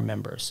deliver for our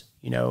members,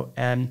 you know.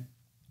 And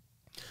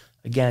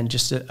again,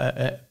 just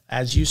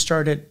as you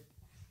started,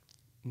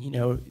 you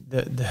know,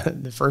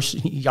 the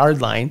first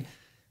yard line,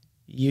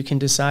 you can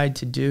decide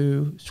to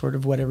do sort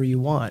of whatever you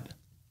want.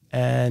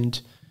 And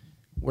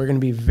we're going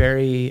to be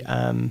very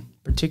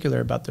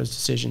particular about those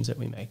decisions that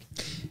we make.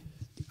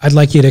 I'd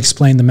like you to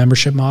explain the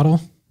membership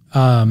model.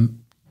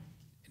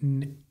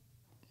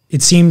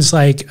 It seems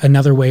like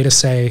another way to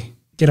say,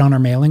 get on our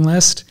mailing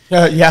list.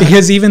 Yeah.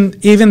 Because even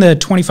the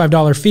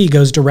 $25 fee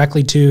goes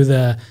directly to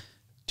the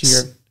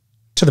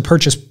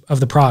purchase of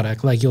the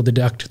product. Like you'll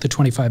deduct the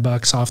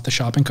 $25 off the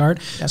shopping cart.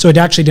 Yep. So it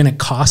actually didn't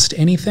cost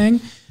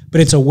anything,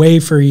 but it's a way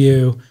for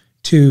you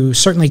to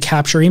certainly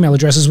capture email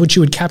addresses, which you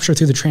would capture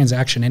through the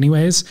transaction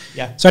anyways.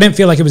 Yeah. So I didn't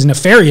feel like it was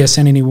nefarious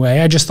in any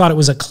way. I just thought it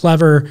was a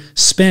clever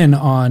spin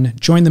on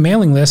join the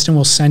mailing list and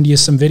we'll send you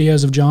some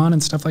videos of John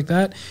and stuff like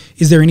that.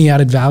 Is there any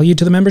added value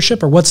to the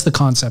membership, or what's the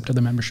concept of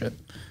the membership?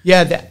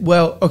 Yeah,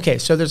 well, okay,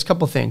 so there's a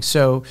couple things.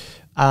 So,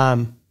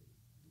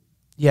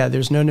 yeah,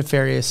 there's no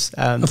nefarious.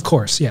 Of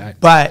course, yeah.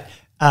 But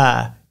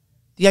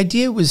the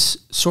idea was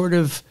sort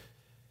of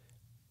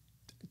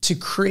to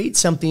create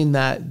something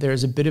that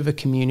there's a bit of a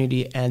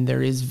community and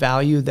there is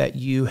value that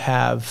you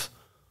have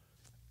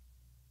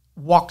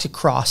walked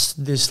across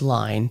this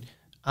line.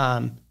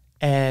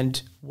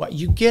 And what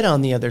you get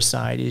on the other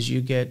side is you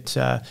get,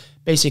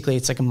 basically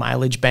it's like a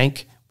mileage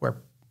bank where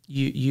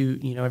you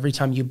know, every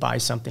time you buy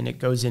something, it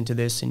goes into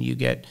this and you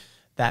get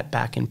that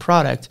back in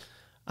product.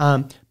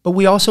 But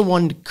we also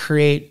wanted to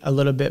create a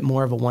little bit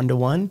more of a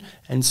one-to-one.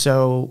 And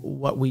so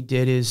what we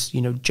did is,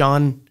 you know,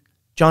 John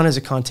is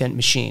a content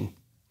machine.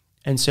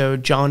 And so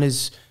John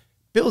is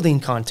building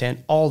content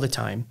all the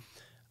time.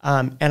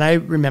 And I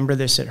remember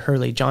this at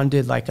Hurley. John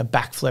did like a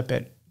backflip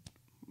at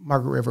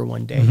Margaret River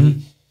one day. Mm-hmm.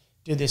 He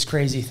did this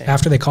crazy thing.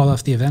 After they called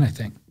off the event, I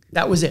think.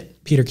 That was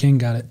it. Peter King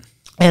got it.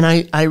 And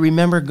I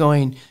remember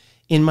going,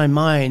 in my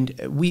mind,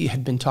 we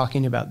had been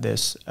talking about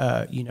this,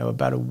 you know,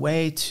 about a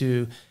way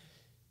to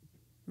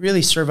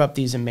really serve up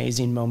these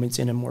amazing moments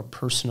in a more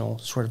personal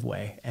sort of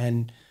way.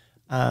 And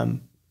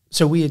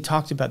so we had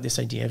talked about this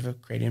idea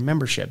of creating a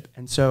membership.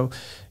 And so,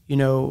 you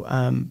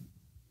know,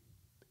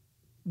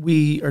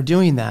 we are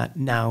doing that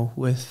now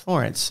with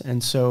Florence.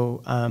 And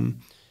so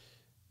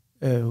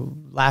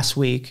last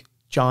week,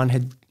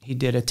 John he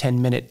did a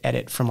 10-minute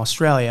edit from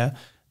Australia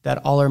that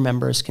all our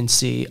members can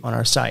see on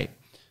our site.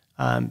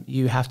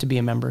 You have to be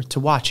a member to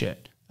watch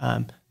it.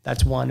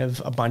 That's one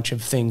of a bunch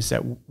of things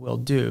that we'll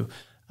do.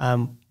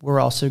 We're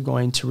also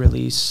going to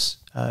release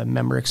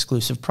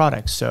member-exclusive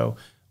products. So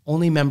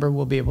only member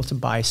will be able to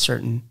buy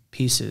certain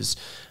pieces.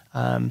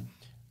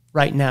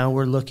 Right now,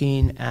 we're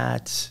looking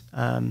at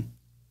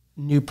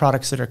new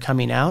products that are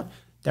coming out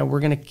that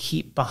we're going to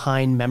keep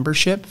behind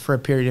membership for a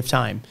period of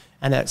time,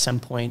 and at some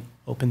point,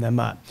 open them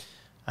up.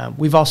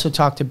 We've also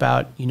talked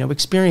about, you know,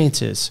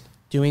 experiences,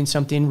 doing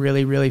something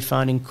really, really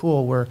fun and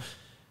cool where,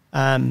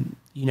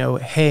 you know,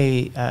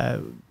 hey,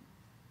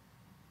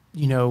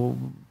 you know,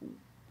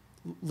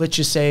 let's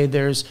just say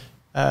there's,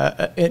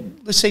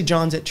 let's say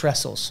John's at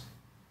Trestles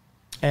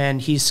and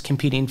he's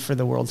competing for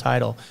the world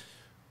title.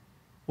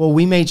 Well,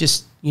 we may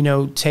just, you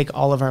know, take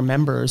all of our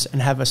members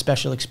and have a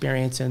special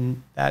experience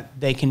and that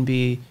they can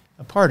be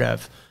a part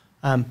of.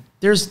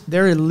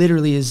 There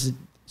literally is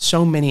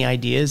so many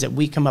ideas that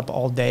we come up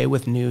all day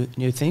with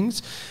new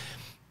things.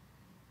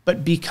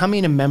 But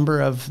becoming a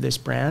member of this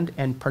brand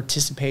and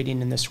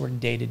participating in this sort of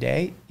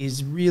day-to-day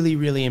is really,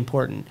 really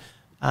important.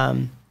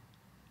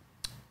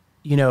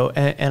 You know,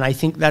 and I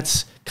think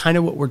that's kind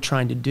of what we're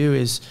trying to do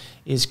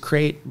is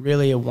create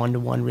really a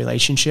one-to-one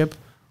relationship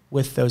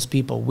with those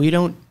people.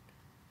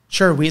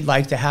 Sure, we'd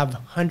like to have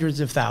hundreds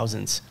of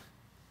thousands.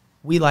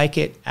 We like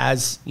it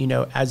as, you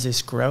know, as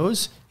this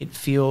grows, it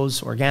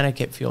feels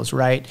organic, it feels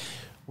right.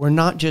 We're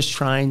not just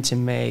trying to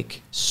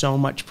make so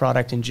much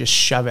product and just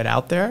shove it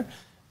out there.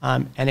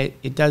 And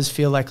it does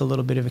feel like a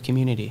little bit of a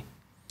community.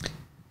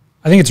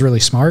 I think it's really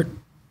smart.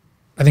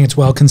 I think it's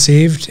well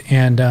conceived.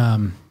 And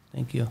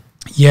Thank you.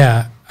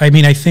 yeah, I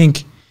mean, I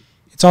think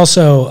it's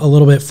also a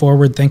little bit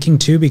forward thinking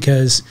too,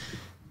 because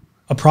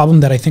a problem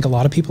that I think a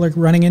lot of people are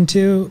running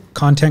into,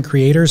 content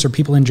creators or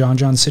people in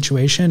John's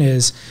situation,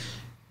 is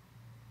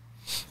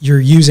you're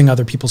using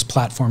other people's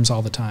platforms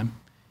all the time.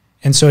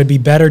 And so it'd be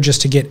better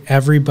just to get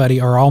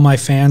everybody or all my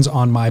fans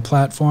on my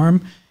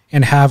platform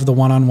and have the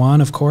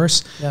one-on-one, of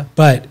course. Yeah.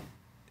 But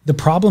the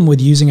problem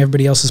with using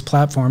everybody else's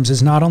platforms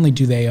is not only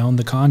do they own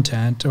the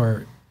content,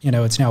 or, you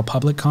know, it's now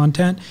public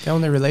content. They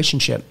own their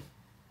relationship.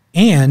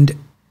 And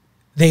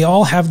they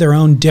all have their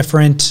own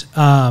different,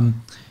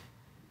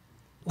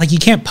 like you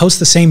can't post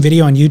the same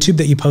video on YouTube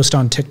that you post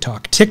on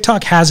TikTok.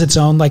 TikTok has its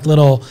own like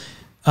little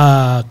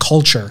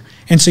culture.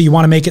 And so you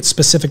want to make it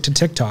specific to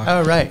TikTok.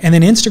 Oh, right. And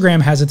then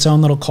Instagram has its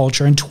own little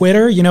culture. And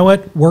Twitter, you know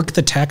what? Work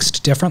the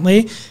text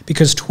differently,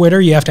 because Twitter,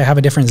 you have to have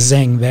a different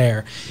zing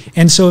there.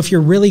 And so if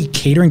you're really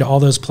catering to all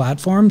those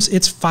platforms,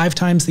 it's 5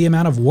 times the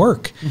amount of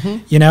work,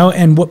 you know,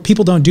 and what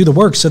people don't do the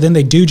work. So then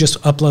they do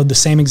just upload the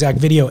same exact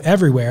video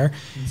everywhere.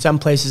 Some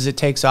places it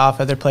takes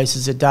off, other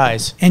places it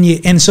dies.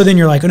 And so then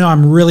you're like, oh no,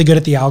 I'm really good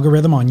at the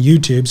algorithm on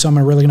YouTube, so I'm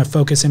really going to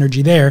focus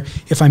energy there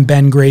if I'm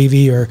Ben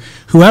Gravy or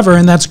whoever,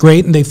 and that's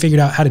great, and they figured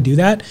out how to do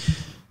that.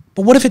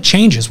 But what if it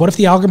changes? What if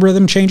the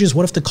algorithm changes?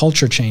 What if the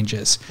culture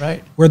changes?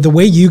 Right. Where the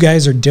way you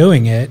guys are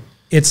doing it,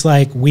 it's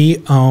like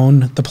we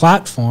own the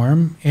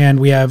platform, and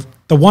we have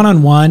the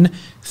one-on-one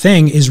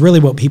thing is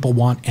really what people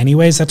want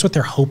anyways. That's what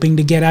they're hoping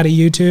to get out of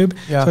YouTube.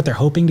 Yeah. That's what they're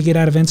hoping to get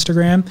out of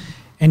Instagram,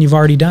 and you've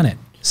already done it.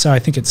 So I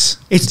think it's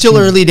still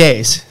early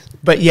days,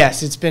 but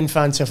yes, it's been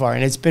fun so far,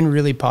 and it's been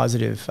really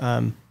positive.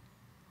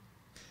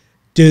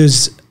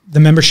 Does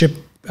the membership,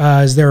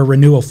 is there a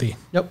renewal fee?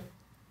 Nope.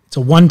 It's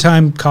a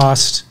one-time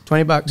cost.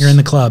 $20. You're in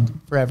the club.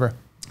 Forever.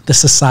 The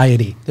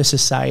society. The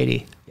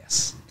society.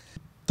 Yes.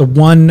 The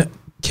one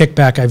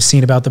kickback I've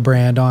seen about the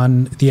brand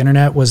on the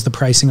internet was the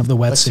pricing of the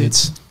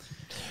wetsuits.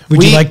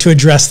 Would you like to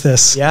address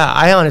this? Yeah,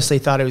 I honestly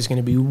thought it was going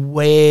to be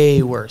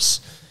way worse.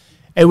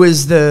 It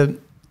was the,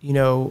 you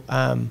know,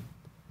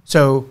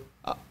 so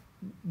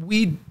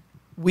we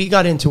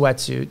got into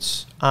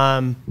wetsuits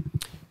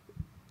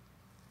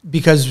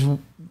because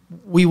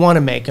we want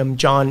to make them.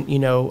 John, you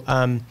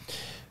know,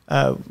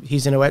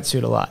 he's in a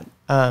wetsuit a lot.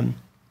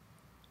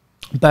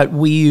 But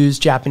we use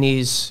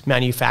Japanese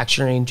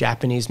manufacturing,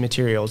 Japanese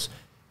materials,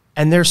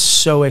 and they're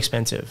so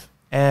expensive.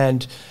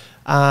 And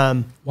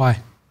why?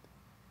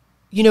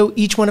 You know,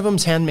 each one of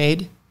them's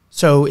handmade.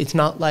 So it's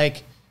not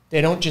like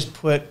they don't just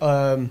put,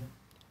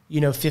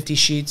 you know, 50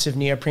 sheets of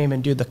neoprene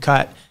and do the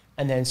cut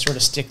and then sort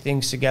of stick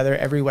things together.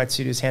 Every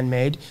wetsuit is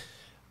handmade.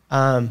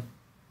 They're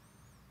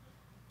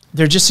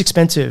just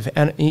expensive.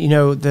 And, you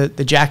know,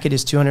 the jacket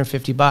is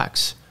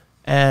 $250.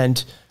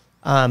 And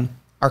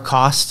our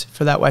cost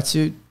for that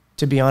wetsuit,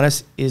 to be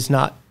honest, is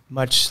not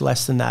much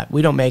less than that.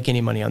 We don't make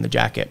any money on the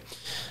jacket.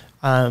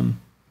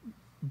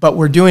 But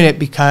we're doing it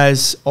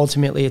because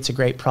ultimately it's a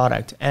great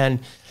product. And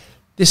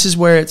this is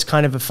where it's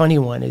kind of a funny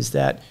one, is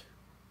that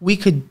we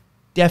could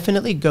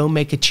definitely go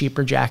make a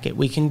cheaper jacket.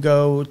 We can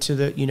go to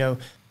the, you know,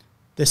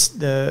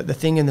 the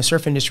thing in the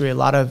surf industry, a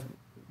lot of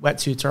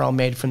wetsuits are all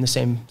made from the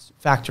same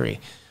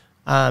factory.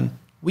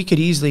 We could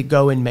easily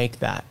go and make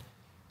that.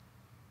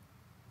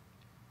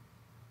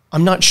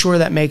 I'm not sure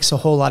that makes a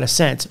whole lot of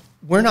sense.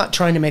 We're not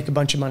trying to make a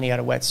bunch of money out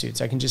of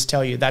wetsuits. I can just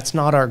tell you that's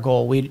not our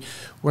goal.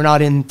 We're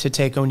not in to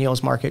take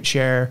O'Neill's market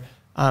share.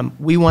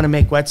 We want to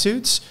make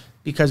wetsuits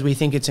because we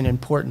think it's an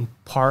important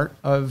part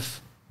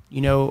of,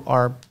 you know,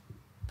 our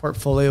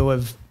portfolio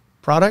of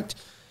product.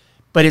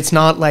 But it's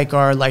not like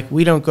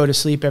we don't go to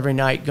sleep every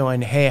night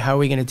going, hey, how are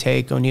we going to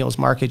take O'Neill's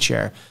market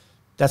share?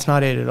 That's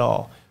not it at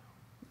all.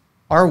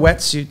 Our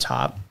wetsuit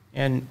top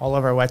and all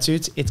of our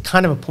wetsuits, it's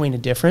kind of a point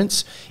of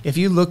difference. If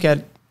you look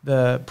at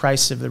the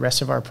price of the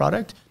rest of our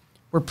product,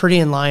 we're pretty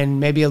in line,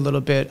 maybe a little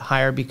bit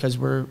higher because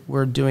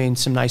we're doing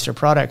some nicer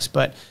products.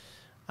 But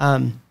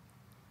the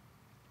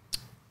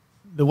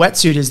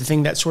wetsuit is the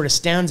thing that sort of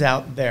stands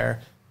out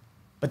there.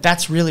 But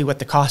that's really what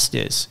the cost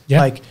is.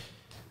 Yeah. Like,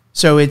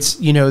 so it's,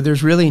 you know,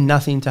 there's really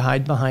nothing to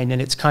hide behind. And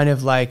it's kind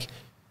of like,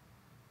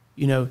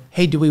 you know,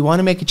 hey, do we want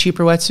to make a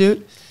cheaper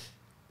wetsuit?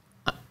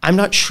 I'm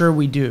not sure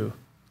we do,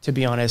 to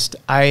be honest.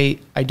 I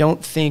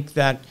don't think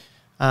that,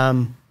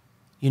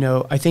 you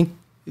know, I think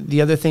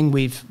the other thing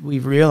we've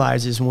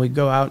realized is when we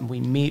go out and we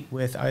meet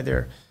with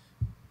either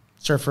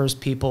surfers,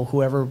 people,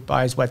 whoever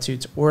buys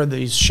wetsuits, or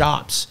these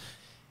shops,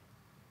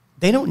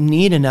 they don't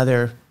need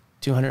another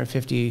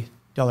 $250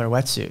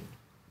 wetsuit.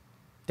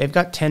 They've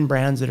got 10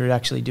 brands that are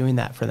actually doing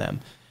that for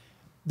them.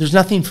 There's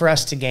nothing for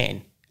us to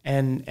gain.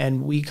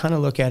 And we kind of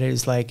look at it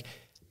as like,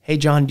 hey,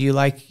 John, do you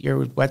like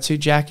your wetsuit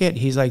jacket?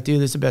 He's like, dude,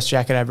 this is the best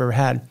jacket I've ever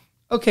had.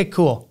 Okay,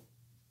 cool.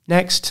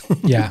 Next.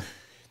 Yeah.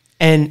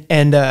 And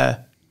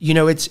you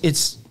know,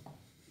 it's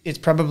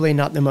probably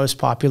not the most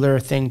popular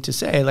thing to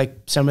say. Like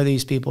some of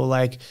these people,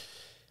 like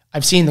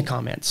I've seen the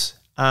comments,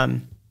 but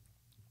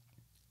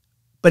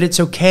it's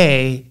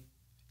okay.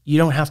 You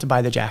don't have to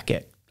buy the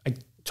jacket. I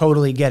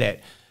totally get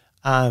it.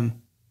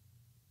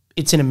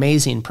 it's an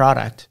amazing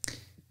product.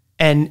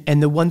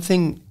 And the one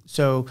thing,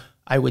 so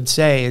I would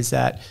say, is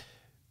that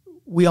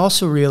we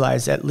also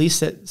realize, at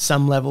least at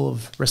some level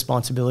of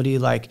responsibility,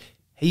 like,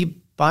 hey, you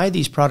buy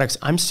these products.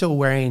 I'm still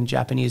wearing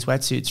Japanese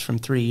wetsuits from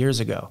 3 years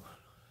ago.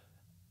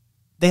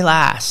 They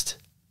last.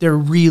 They're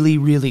really,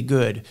 really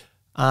good.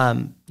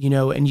 You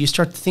know, and you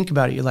start to think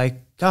about it. You're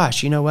like,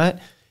 gosh, you know what?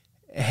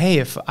 Hey,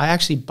 if I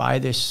actually buy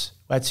this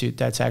wetsuit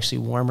that's actually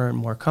warmer and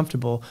more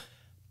comfortable,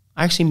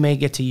 I actually may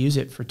get to use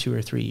it for 2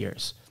 or 3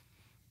 years.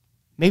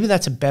 Maybe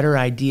that's a better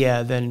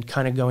idea than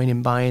kind of going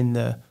and buying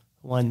the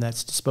one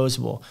that's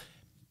disposable.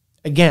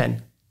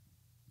 Again,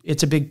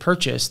 it's a big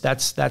purchase.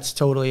 That's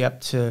totally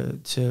up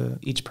to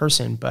each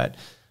person, but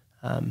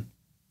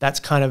that's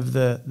kind of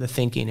the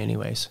thinking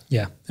anyways.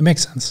 Yeah, it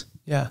makes sense.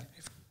 Yeah.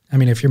 I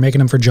mean, if you're making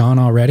them for John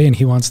already and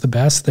he wants the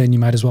best, then you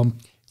might as well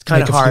it's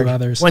kind make of a hard. few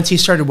others. Once he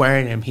started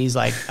wearing them, he's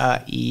like,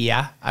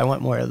 yeah, I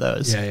want more of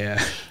those. Yeah,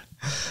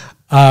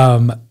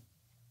 yeah.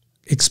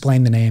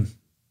 Explain the name.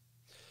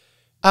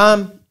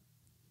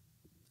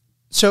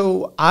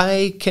 So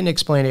I can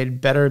explain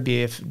it better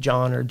be if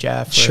John or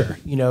Jeff or, sure,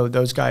 you know,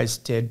 those guys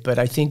did. But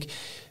I think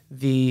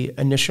the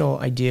initial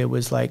idea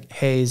was like,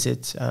 hey, is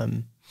it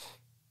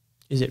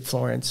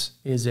Florence?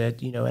 Is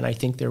it, you know, and I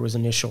think there was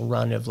initial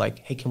run of like,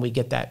 hey, can we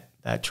get that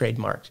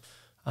trademarked?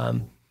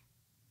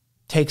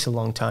 Takes a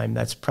long time.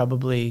 That's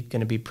probably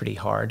going to be pretty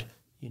hard.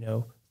 You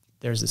know,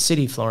 there's the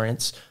city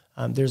Florence.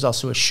 There's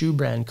also a shoe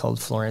brand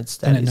called Florence.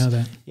 I didn't know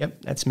that.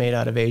 Yep, that's made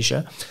out of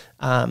Asia.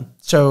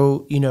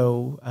 So, you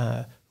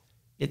know,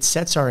 it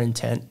sets our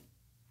intent.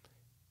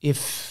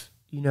 If,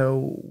 you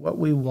know, what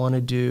we want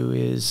to do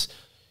is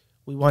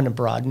we want to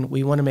broaden.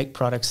 We want to make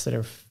products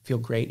that feel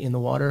great in the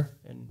water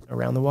and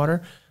around the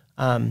water.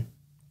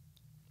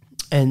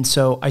 And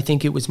so I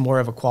think it was more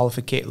of a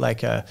qualificate,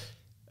 like a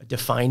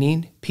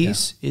defining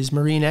piece is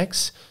Marine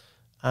X.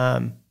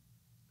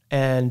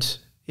 And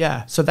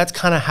yeah, so that's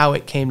kind of how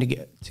it came to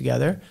get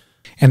together.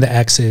 And the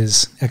X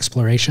is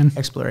exploration?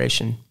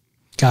 Exploration.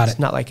 Got it. It's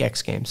not like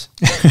X Games.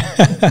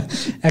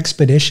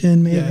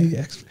 Expedition, maybe?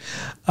 Yeah.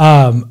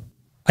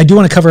 I do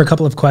want to cover a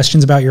couple of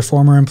questions about your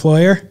former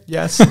employer.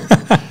 Yes.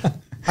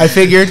 I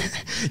figured.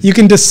 You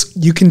can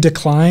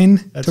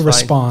decline to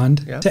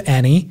respond Yep. to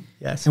any.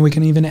 Yes. And we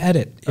can even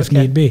edit if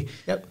need be.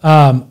 Yep.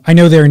 I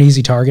know they're an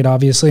easy target,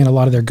 obviously, and a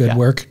lot of their good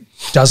work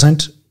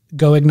doesn't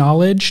go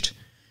acknowledged.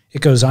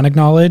 It goes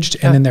unacknowledged,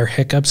 and then their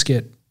hiccups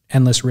get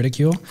endless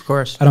ridicule. Of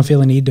course. I don't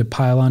feel a need to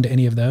pile onto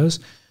any of those.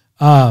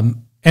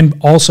 And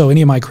also,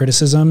 any of my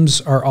criticisms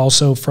are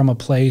also from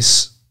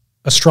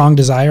a strong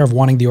desire of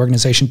wanting the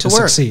organization to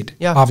succeed.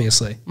 Yeah.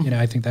 Obviously. Mm-hmm. You know,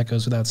 I think that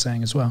goes without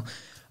saying as well.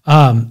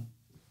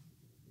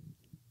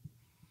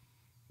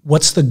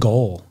 What's the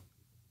goal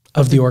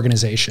of the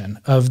organization,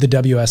 of the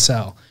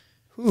WSL?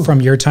 Ooh.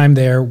 From your time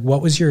there,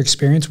 what was your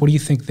experience? What do you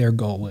think their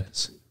goal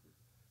is?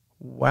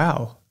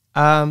 Wow.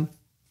 I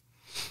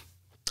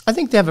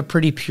think they have a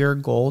pretty pure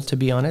goal, to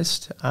be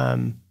honest.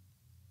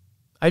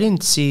 I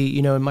didn't see,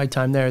 you know, in my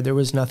time there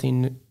was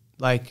nothing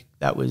like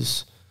that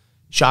was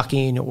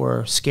shocking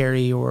or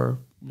scary or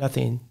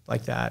nothing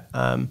like that.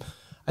 I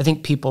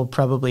think people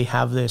probably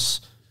have this,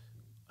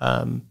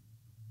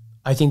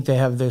 I think they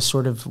have this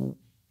sort of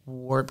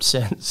warped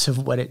sense of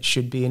what it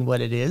should be and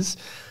what it is.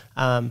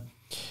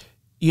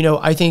 You know,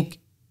 I think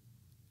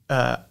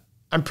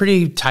I'm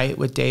pretty tight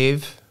with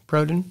Dave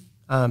Proden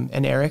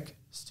and Eric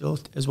still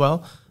as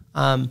well.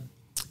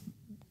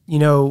 You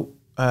know,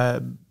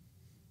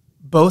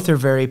 both are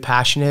very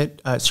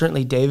passionate.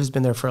 Certainly Dave has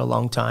been there for a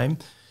long time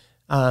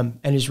and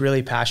is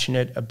really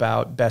passionate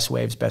about best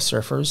waves, best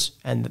surfers,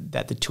 and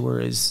that the tour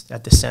is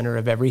at the center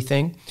of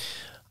everything.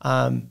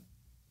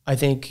 I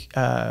think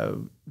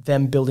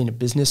them building a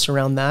business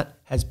around that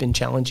has been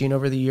challenging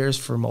over the years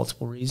for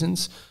multiple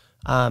reasons.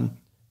 I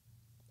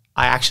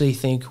actually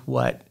think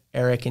what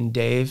Eric and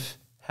Dave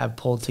have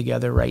pulled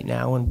together right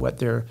now and what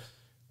they're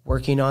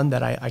working on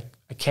that I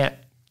can't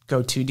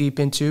go too deep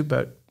into,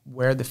 but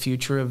where the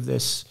future of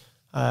this,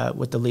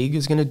 what the league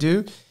is going to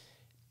do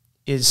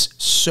is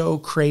so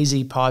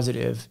crazy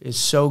positive, is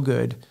so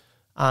good,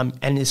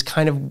 and is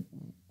kind of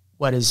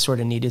what is sort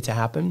of needed to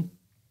happen.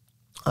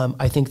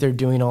 I think they're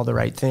doing all the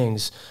right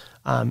things.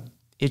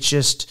 It's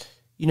just,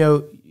 you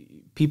know,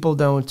 people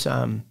don't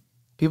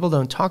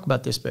talk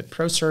about this, but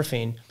pro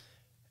surfing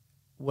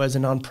was a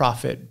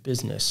nonprofit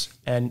business,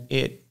 and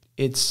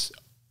it's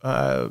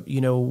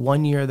you know,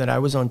 1 year that I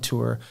was on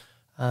tour,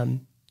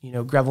 you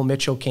know, Greville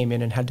Mitchell came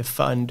in and had to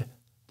fund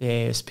the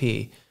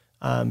ASP,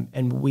 and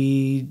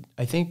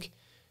I think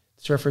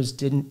surfers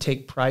didn't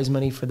take prize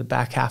money for the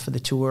back half of the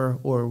tour,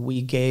 or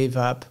we gave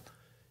up.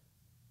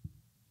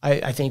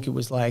 I think it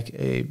was like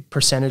a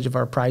percentage of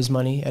our prize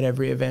money at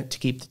every event to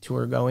keep the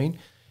tour going.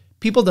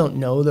 People don't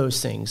know those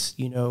things,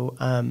 you know.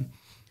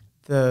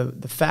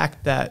 The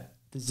fact that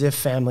the Ziff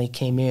family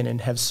came in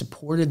and have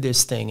supported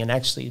this thing and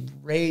actually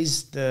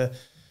raised the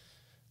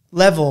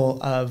level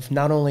of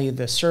not only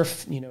the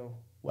surf, you know,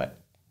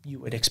 what you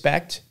would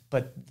expect,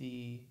 but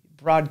the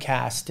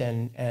broadcast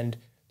and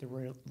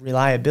the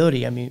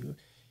reliability. I mean,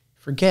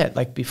 forget,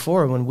 like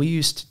before when we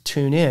used to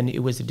tune in, it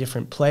was a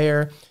different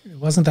player. It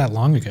wasn't that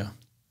long ago.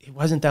 It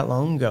wasn't that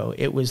long ago.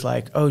 It was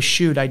like, oh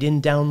shoot, I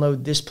didn't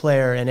download this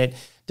player and it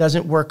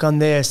doesn't work on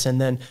this. And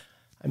then,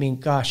 I mean,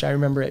 gosh, I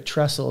remember at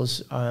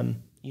Trestles,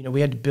 you know,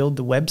 we had to build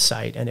the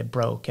website and it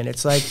broke. And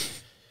it's like,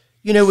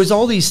 you know, it was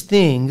all these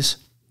things,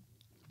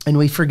 and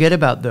we forget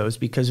about those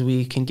because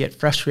we can get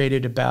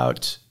frustrated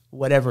about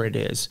whatever it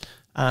is.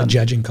 A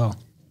judging call.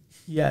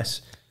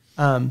 Yes.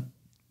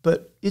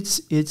 But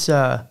it's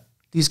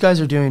these guys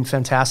are doing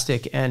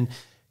fantastic. And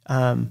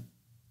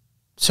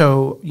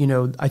so, you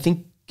know, I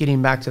think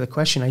getting back to the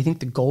question, I think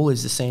the goal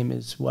is the same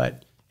as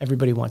what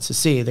everybody wants to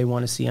see. They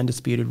want to see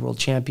undisputed world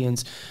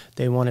champions.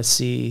 They want to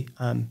see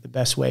the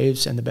best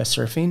waves and the best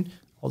surfing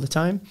all the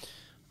time.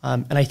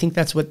 And I think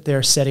that's what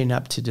they're setting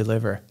up to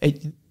deliver.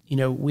 You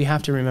know, we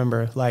have to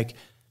remember, like,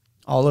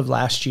 all of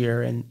last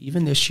year and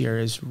even this year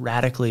is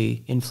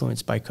radically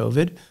influenced by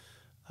COVID.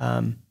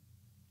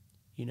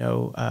 You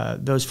know,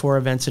 those 4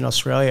 events in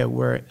Australia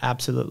were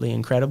absolutely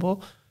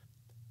incredible.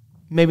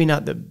 Maybe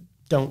not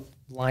don't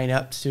line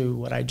up to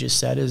what I just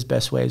said as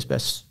best waves,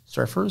 best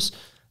surfers.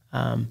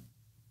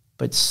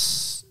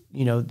 But,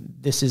 you know,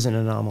 this is an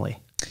anomaly.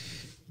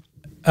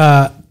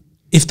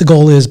 If the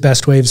goal is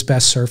best waves,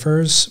 best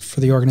surfers for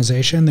the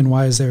organization, then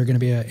why is there going to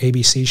be an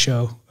ABC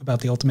show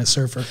about the ultimate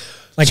surfer?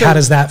 Like, so, how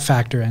does that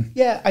factor in?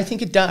 Yeah, I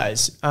think it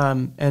does.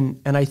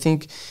 And I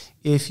think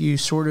if you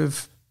sort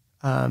of,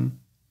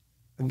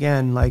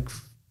 again, like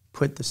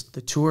put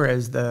the tour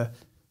as the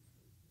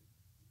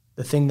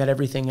thing that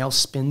everything else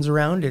spins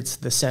around, it's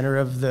the center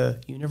of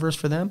the universe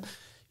for them.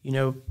 You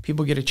know,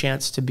 people get a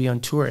chance to be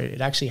on tour.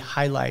 It actually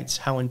highlights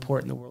how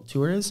important the world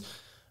tour is.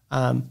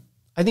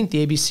 I think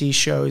the ABC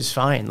show is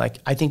fine. Like,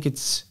 I think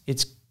it's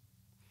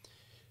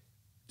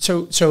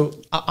so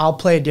I'll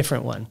play a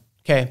different one.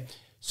 Okay.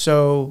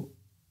 So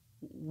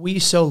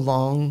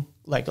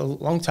like a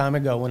long time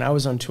ago when I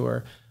was on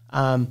tour,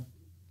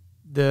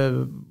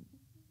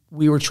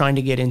 we were trying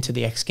to get into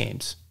the X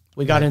Games.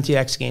 We got into the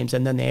X Games,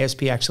 and then the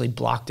ASP actually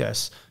blocked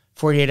us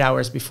 48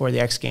 hours before the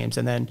X Games.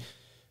 And then,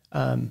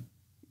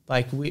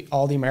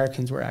 all the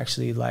Americans were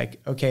actually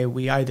like, okay,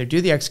 we either do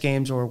the X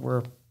Games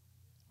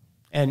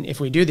and if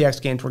we do the X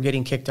Games, we're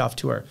getting kicked off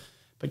tour.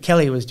 But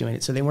Kelly was doing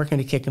it, so they weren't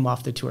going to kick him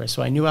off the tour.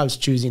 So I knew I was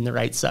choosing the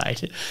right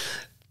side.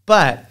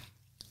 But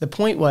the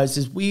point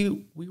is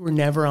we were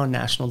never on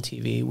national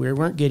TV. We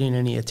weren't getting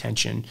any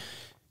attention.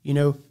 You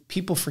know,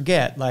 people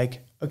forget, like,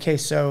 okay,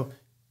 so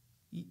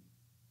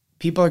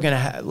people are going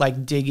to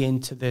dig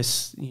into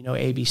this, you know,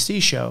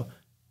 ABC show.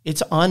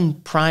 It's on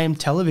prime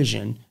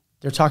television.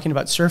 They're talking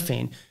about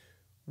surfing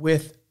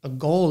with a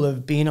goal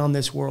of being on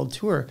this world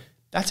tour.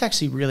 That's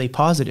actually really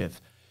positive.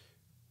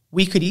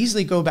 We could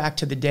easily go back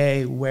to the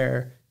day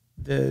where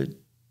the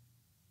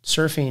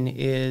surfing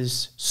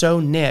is so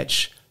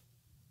niche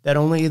that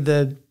only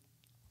the,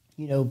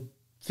 you know,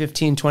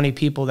 15, 20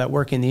 people that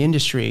work in the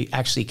industry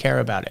actually care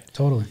about it.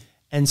 Totally.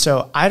 And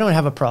so I don't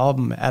have a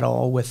problem at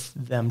all with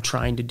them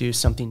trying to do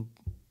something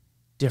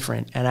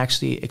different and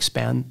actually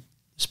expand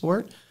the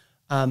sport.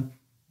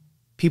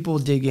 People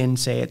dig in,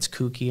 say it's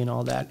kooky and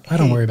all that. I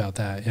don't worry about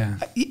that. Yeah.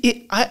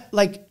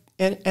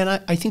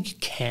 I think you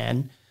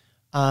can.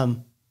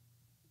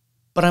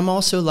 But I'm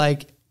also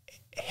like,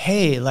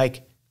 hey,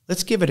 like,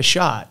 let's give it a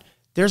shot.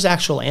 There's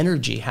actual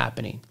energy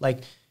happening.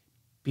 Like,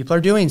 people are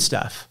doing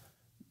stuff.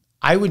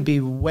 I would be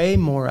way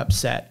more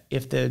upset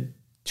if the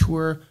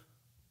tour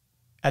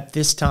at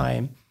this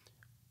time,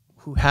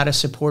 who had a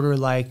supporter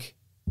like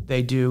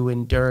they do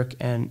in Dirk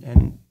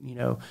and you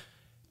know,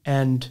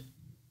 and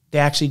they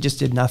actually just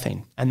did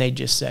nothing. And they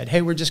just said,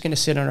 hey, we're just going to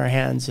sit on our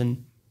hands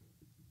and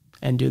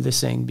do this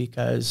thing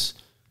because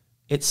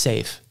it's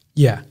safe.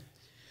 Yeah.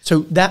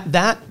 So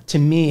that to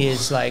me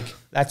is like,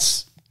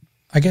 that's.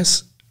 I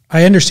guess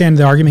I understand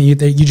the argument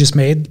that you just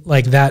made,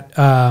 like that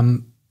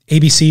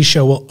ABC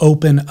show will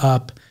open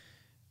up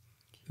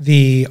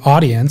the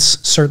audience.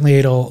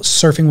 Certainly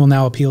surfing will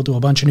now appeal to a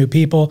bunch of new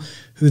people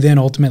who then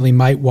ultimately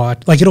might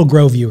watch, like it'll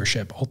grow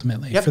viewership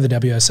ultimately for the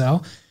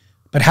WSL.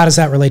 But how does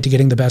that relate to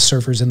getting the best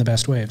surfers in the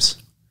best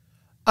waves?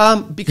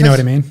 Because, you know what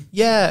I mean?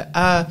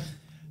 Yeah.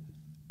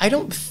 I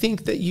don't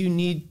think that you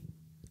need,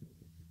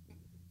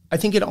 I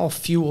think it all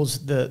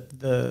fuels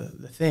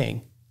the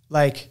thing.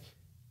 Like,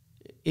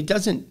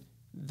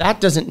 that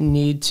doesn't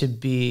need to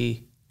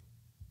be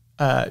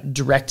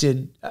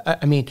directed.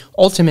 I mean,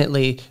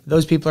 ultimately,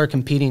 those people are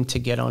competing to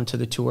get onto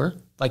the tour.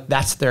 Like,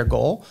 that's their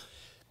goal.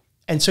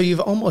 And so you've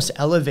almost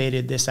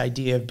elevated this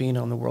idea of being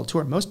on the world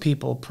tour. Most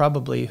people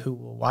probably who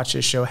will watch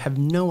this show have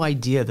no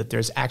idea that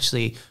there's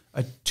actually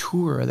a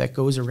tour that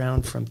goes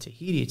around from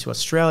Tahiti to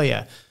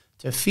Australia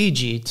to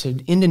Fiji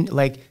to Indian.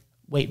 Like,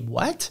 wait,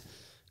 what?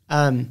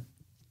 I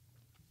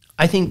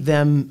think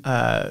them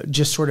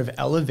just sort of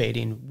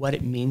elevating what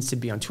it means to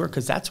be on tour,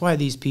 because that's why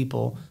these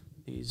people,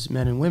 these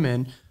men and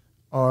women,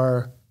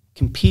 are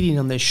competing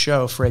on this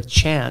show for a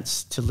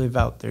chance to live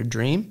out their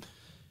dream.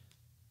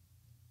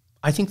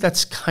 I think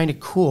that's kind of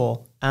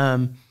cool.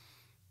 And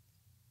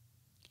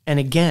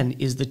again,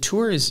 the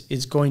tour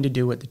is going to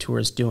do what the tour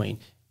is doing.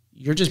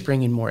 you're just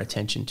bringing more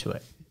attention to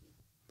it.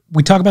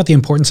 We talk about the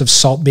importance of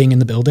salt being in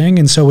the building.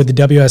 And so with the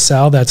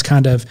WSL, that's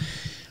kind of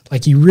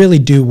like, you really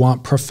do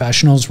want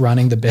professionals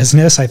running the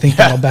business. I think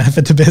that'll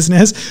benefit the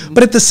business.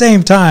 But at the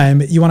same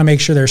time, you want to make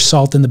sure there's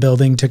salt in the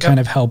building to kind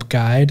of help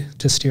guide,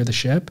 to steer the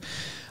ship.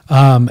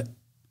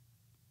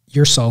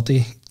 You're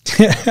salty.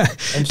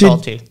 I'm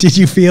salty. Did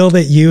you feel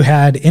that you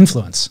had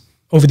influence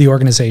over the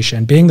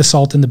organization, being the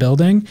salt in the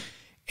building?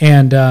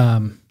 And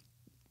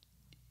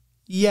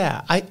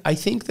yeah, I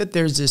think that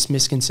there's this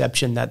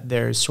misconception that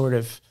there's sort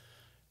of,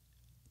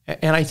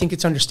 and I think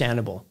it's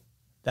understandable,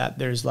 that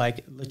there's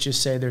like, let's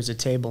just say there's a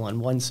table on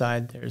one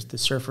side, there's the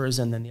surfers,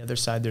 and then the other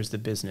side, there's the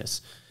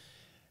business.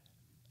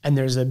 And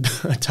there's a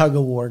tug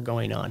of war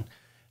going on.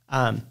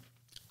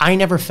 I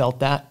never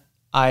felt that.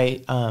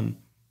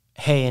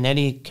 Hey, in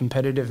any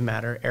competitive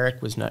matter,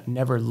 Eric was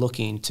never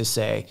looking to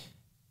say,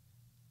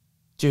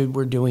 dude,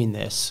 we're doing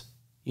this.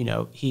 You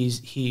know,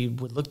 he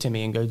would look to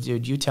me and go,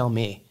 dude, you tell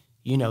me.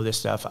 You know this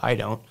stuff. I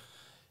don't.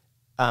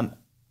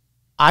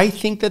 I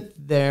think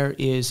that there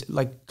is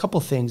like a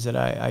couple things that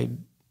I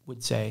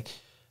would say.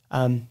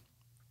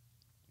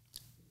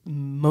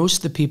 Most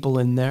of the people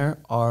in there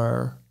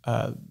are,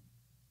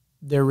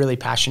 they're really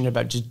passionate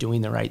about just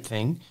doing the right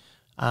thing.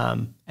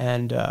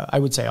 And I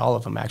would say all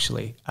of them,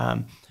 actually.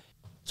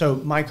 So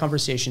my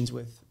conversations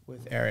with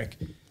Eric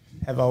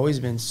have always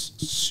been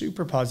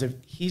super positive.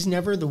 He's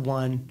never the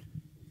one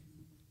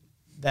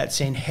that's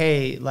saying,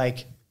 hey,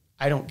 like,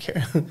 I don't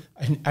care.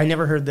 I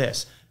never heard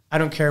this. I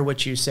don't care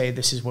what you say.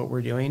 This is what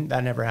we're doing.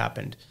 That never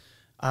happened.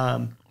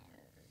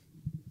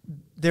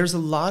 There's a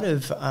lot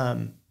of,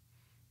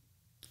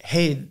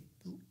 hey,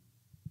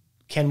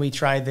 can we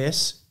try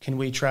this? Can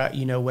we try,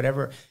 you know,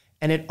 whatever?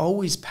 And it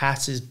always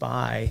passes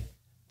by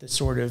the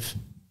sort of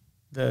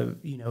the,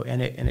 you know,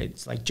 and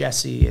it's like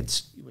Jesse,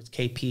 it was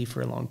KP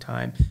for a long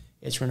time.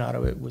 It's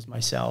Renato, it was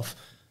myself.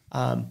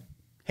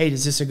 Hey,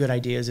 is this a good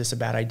idea? Is this a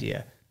bad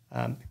idea?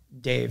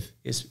 Dave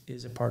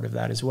is a part of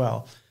that as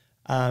well.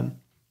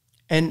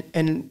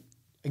 And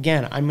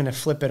again, I'm going to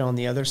flip it on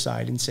the other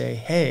side and say,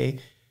 hey,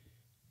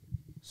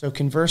 so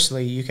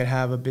conversely, you could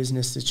have a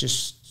business that's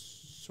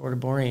just sort of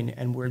boring,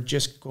 and we're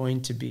just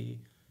going to be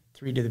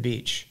 3 to the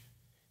beach,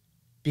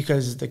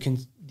 because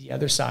the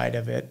other side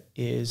of it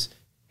is,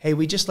 hey,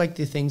 we just like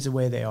the things the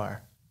way they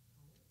are,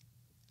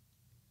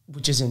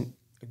 which isn't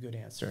a good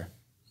answer.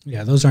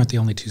 Yeah, those aren't the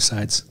only two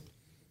sides.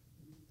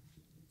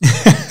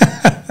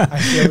 I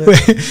feel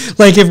it.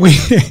 Like if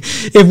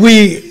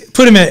we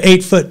put him at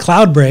 8-foot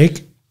cloud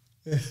break,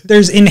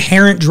 there's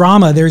inherent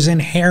drama. There's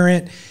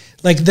inherent,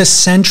 like, the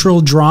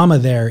central drama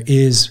there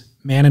is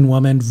man and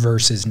woman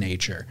versus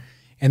nature.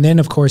 And then,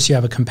 of course, you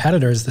have a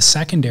competitor as the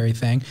secondary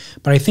thing.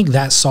 But I think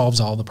that solves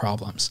all the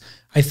problems.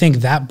 I think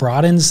that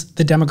broadens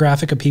the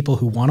demographic of people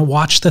who want to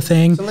watch the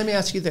thing. So let me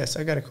ask you this.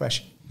 I got a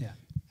question. Yeah.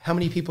 How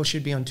many people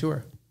should be on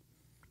tour?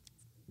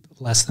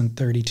 Less than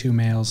 32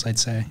 males, I'd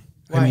say.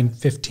 Why? I mean,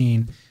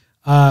 15.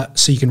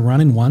 So you can run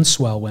in one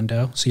swell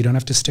window, so you don't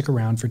have to stick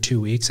around for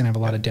 2 weeks and have a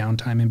lot of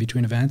downtime in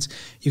between events.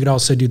 You could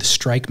also do the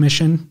strike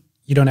mission.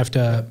 You don't have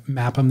to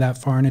map them that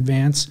far in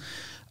advance.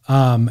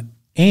 And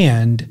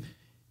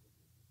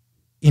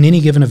in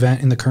any given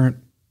event in the current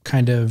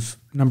kind of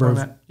number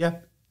format.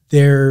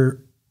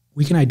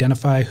 We can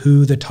identify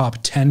who the top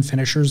 10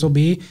 finishers will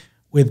be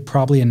with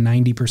probably a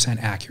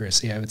 90%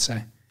 accuracy, I would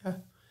say. Yeah.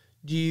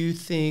 Do you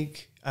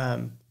think,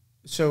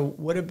 so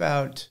what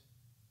about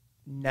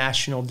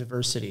national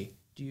diversity?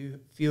 Do you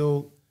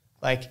feel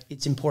like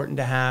it's important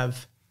to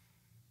have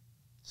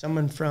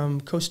someone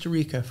from Costa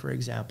Rica, for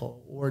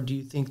example, or do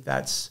you think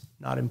that's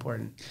not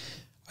important?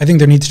 I think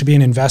there needs to be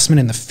an investment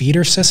in the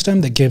feeder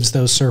system that gives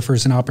those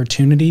surfers an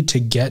opportunity to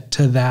get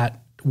to that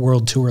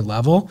world tour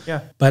level.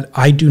 Yeah. But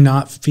I do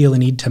not feel a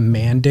need to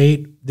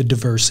mandate the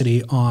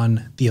diversity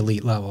on the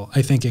elite level.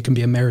 I think it can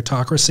be a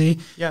meritocracy,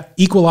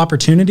 equal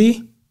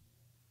opportunity,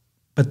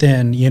 but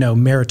then, you know,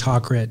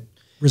 meritocratic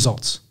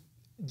results.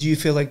 Do you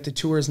feel like the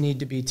tours need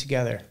to be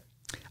together?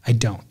 I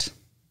don't.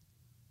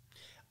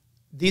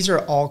 These are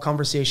all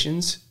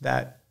conversations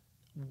that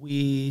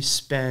we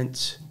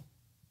spent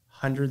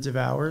hundreds of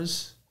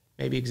hours,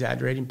 maybe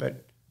exaggerating,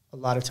 but a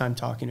lot of time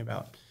talking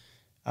about.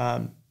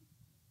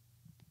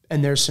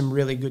 And there's some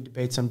really good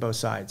debates on both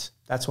sides.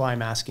 That's why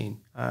I'm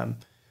asking.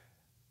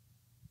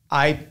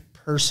 I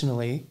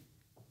personally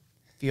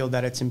feel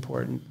that it's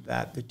important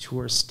that the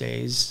tour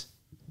stays,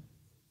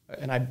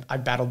 and I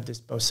battled this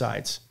both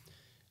sides.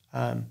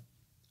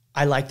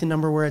 I like the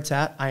number where it's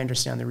at. I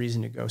understand the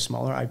reason to go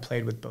smaller. I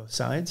played with both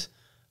sides.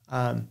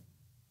 The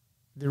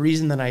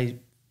reason that I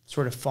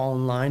sort of fall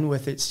in line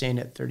with it staying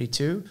at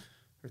 32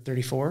 or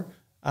 34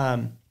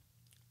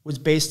 was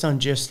based on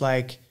just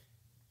like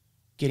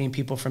getting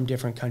people from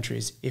different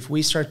countries. If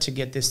we start to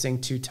get this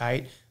thing too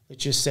tight,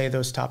 let's just say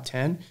those top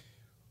 10,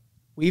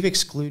 we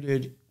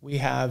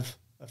have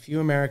a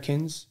few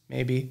Americans,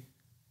 maybe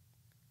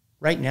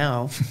right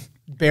now,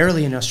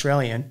 barely an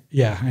Australian.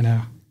 Yeah, I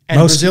know. And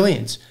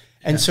Brazilians.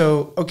 And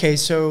so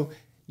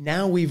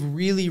now we've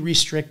really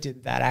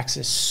restricted that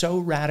access so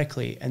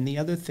radically. And the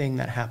other thing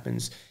that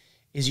happens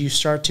is you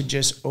start to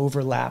just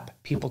overlap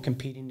people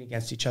competing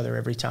against each other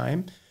every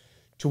time,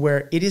 to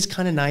where it is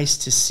kind of nice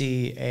to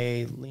see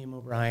a Liam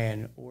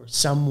O'Brien or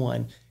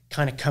someone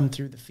kind of come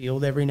through the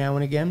field every now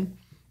and again.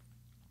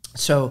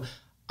 So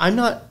I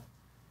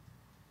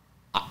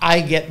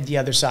get the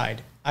other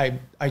side. I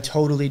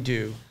totally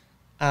do.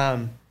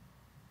 I'm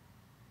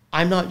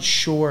not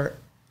sure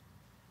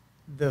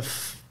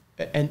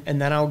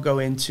and then I'll go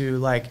into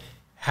like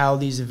how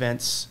these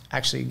events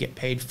actually get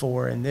paid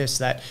for and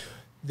that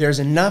there's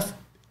enough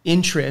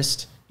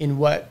interest in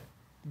what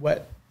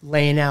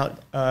laying out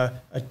a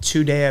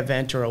 2-day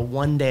event or a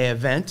 1-day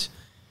event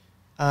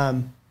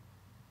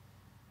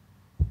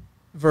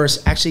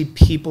versus actually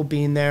people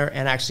being there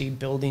and actually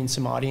building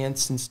some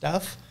audience and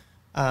stuff.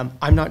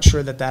 I'm not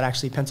sure that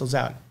actually pencils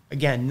out.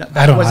 Again,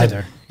 I don't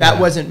either. That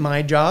wasn't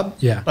my job.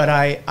 Yeah. But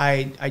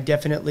I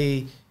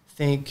definitely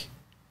think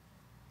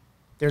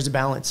there's a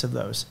balance of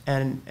those.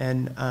 And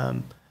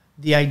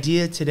the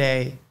idea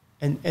today,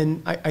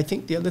 and I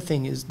think the other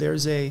thing is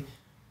there's a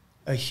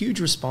huge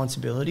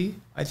responsibility,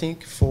 I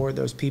think, for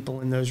those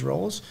people in those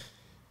roles.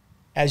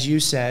 As you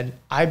said,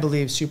 I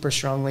believe super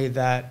strongly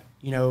that,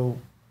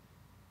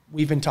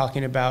 we've been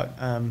talking about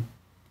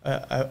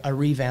a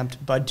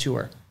revamped Bud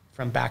Tour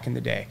from back in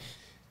the day.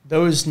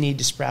 Those need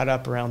to sprout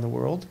up around the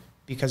world,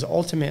 because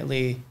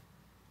ultimately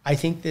I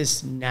think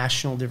this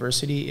national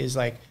diversity is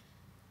like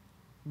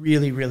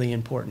really, really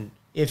important.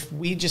 If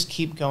we just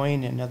keep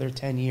going another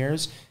 10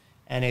 years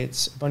and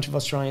it's a bunch of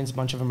Australians, a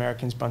bunch of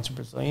Americans, a bunch of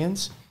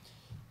Brazilians,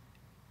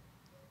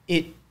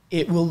 it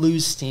will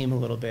lose steam a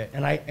little bit.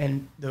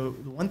 And the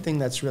one thing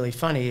that's really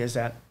funny is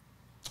that,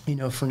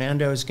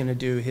 Fernando is going to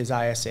do his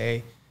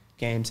ISA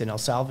games in El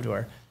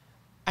Salvador.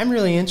 I'm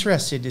really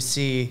interested to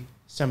see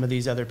some of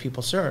these other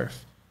people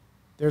surf.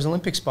 There's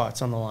Olympic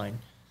spots on the line.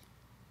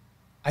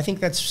 I think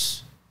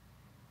that's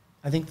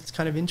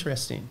kind of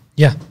interesting.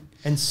 Yeah.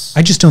 And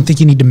I just don't think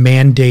you need to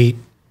mandate.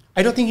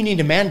 I don't think you need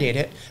to mandate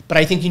it, but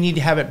I think you need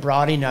to have it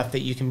broad enough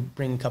that you can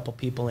bring a couple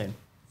people in.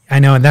 I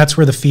know, and that's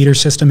where the feeder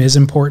system is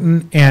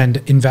important, and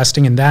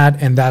investing in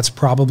that, and that's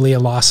probably a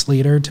loss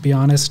leader, to be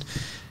honest.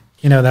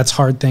 That's a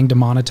hard thing to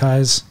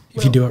monetize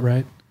if you do it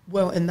right.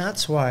 Well, and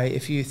that's why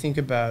if you think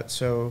about,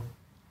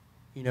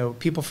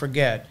 people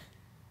forget,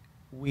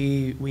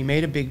 we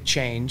made a big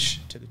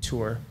change to the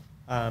tour,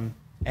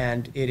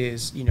 and it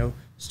is,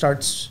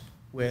 starts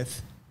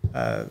with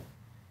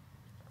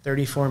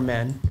 34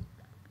 men,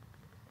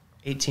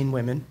 18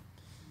 women,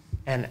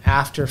 and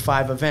after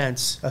 5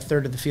 events, a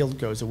third of the field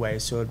goes away,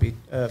 so it'd be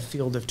a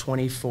field of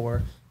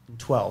 24 and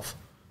 12.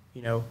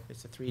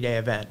 It's a 3-day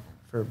event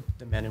for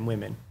the men and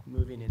women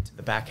moving into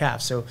the back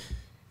half. So,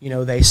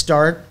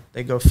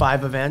 they go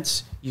 5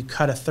 events, you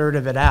cut a third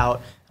of it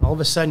out, and all of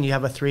a sudden you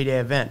have a 3-day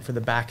event for the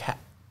back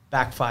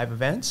 5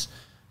 events.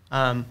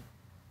 But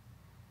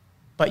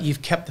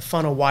you've kept the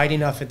funnel wide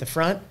enough at the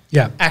front.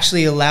 Yeah.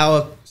 Actually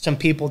allow some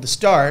people to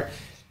start.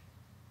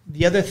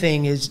 The other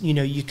thing is,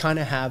 you kind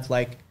of have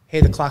like,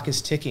 hey, the clock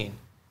is ticking.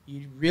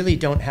 You really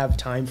don't have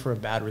time for a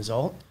bad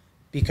result,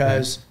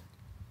 because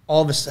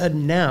all of a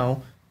sudden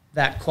now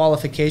that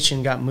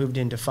qualification got moved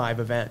into 5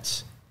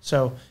 events.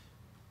 So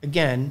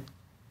again,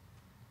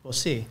 we'll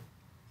see.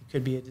 It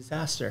could be a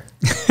disaster.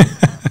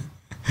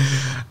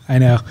 I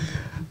know.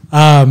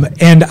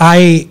 And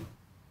I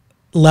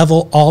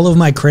level all of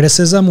my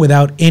criticism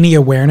without any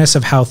awareness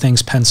of how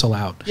things pencil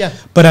out. Yeah.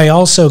 But I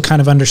also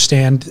kind of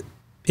understand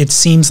it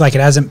seems like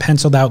it hasn't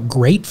penciled out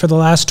great for the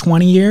last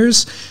 20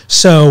 years.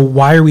 So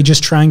why are we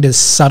just trying to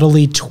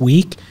subtly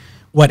tweak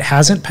what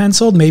hasn't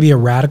penciled, maybe a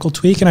radical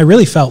tweak? And I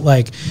really felt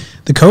like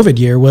the COVID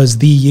year was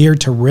the year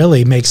to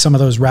really make some of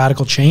those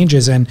radical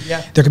changes. And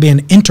there could be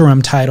an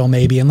interim title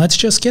maybe, and let's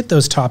just get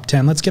those top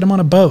 10. Let's get them on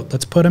a boat.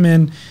 Let's put them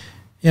in,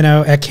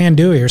 at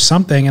Kandui or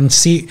something, and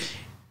see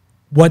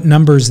what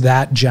numbers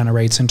that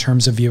generates in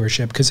terms of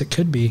viewership, because it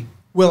could be.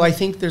 Well, I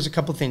think there's a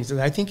couple things.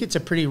 I think it's a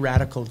pretty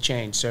radical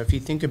change. So if you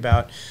think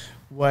about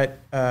what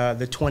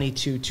the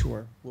 22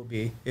 tour will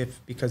be,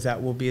 because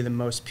that will be the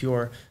most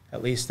pure,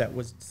 at least that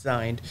was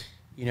designed.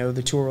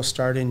 The tour will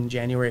start in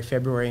January,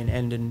 February, and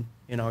end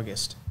in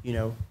August.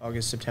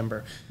 August,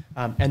 September,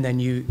 and then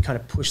you kind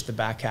of push the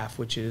back half,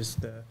 which is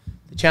the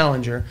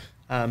Challenger.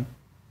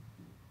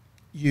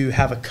 You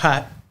have a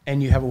cut,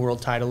 and you have a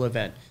world title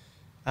event.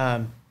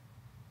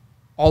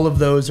 All of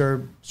those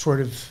are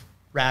sort of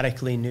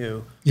radically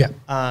new. Yeah.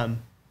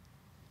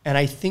 And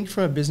I think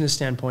from a business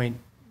standpoint,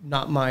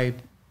 not my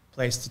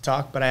place to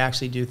talk, but I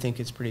actually do think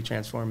it's pretty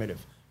transformative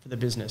for the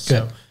business.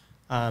 Good.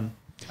 So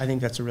I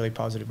think that's a really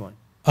positive one.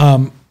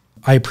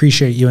 I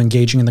appreciate you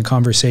engaging in the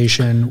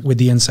conversation with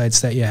the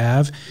insights that you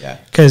have. Yeah.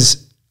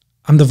 Because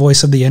I'm the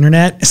voice of the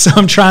internet, so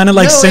I'm trying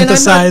to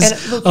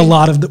synthesize a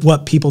lot of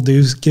what people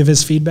do give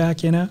as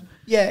feedback,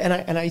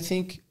 Yeah, and I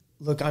think,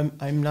 look,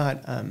 I'm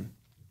not...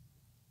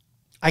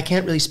 I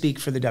can't really speak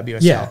for the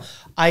WSL. Yeah.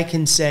 I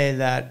can say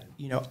that,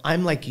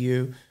 I'm like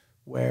you,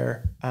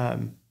 where I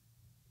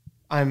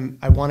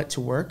want it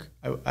to work,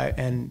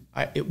 and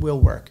it will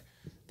work.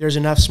 There's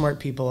enough smart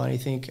people, and I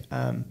think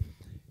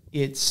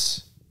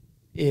it's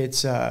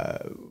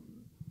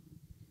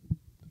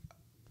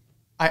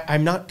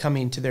I'm not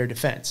coming to their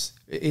defense.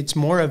 It's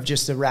more of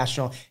just a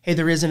rational, hey,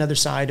 there is another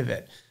side of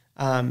it.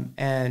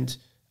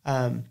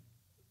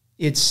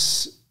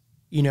 It's,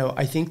 you know,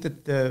 I think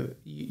that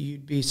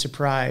you'd be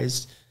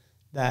surprised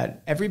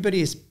that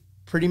everybody is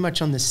pretty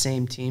much on the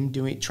same team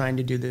trying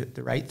to do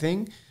the right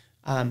thing.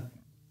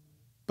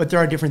 But there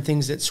are different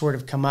things that sort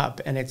of come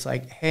up, and it's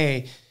like,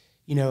 hey,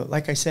 you know,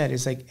 like I said,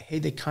 it's like, hey,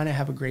 they kind of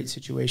have a great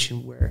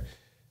situation where,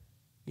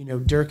 you know,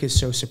 Dirk is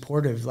so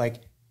supportive.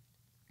 Like,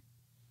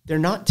 they're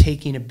not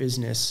taking a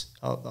business,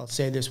 I'll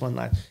say this one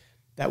last,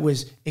 that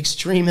was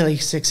extremely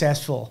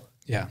successful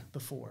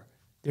before.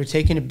 They're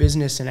taking a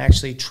business and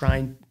actually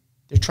trying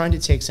to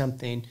take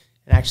something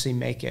and actually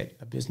make it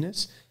a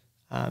business.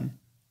 And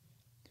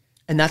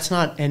that's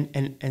not,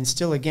 and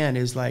still again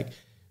is like,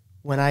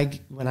 when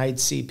I'd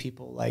see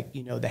people like,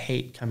 you know, the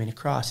hate coming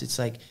across, it's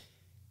like,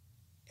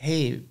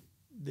 hey,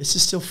 this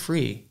is still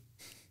free.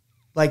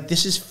 Like,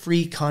 this is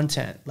free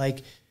content.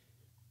 Like,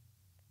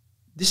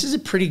 this is a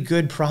pretty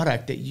good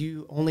product that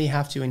you only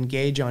have to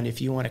engage on if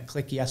you want to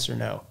click yes or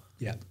no.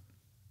 Yeah.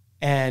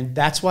 And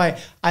that's why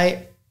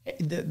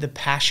the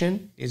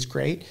passion is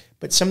great,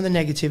 but some of the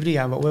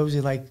negativity on it, what was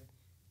it like?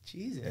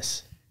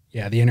 Jesus.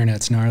 Yeah, the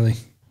internet's gnarly.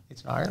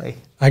 It's gnarly.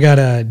 I got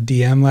a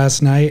DM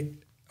last night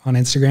on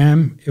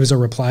Instagram. It was a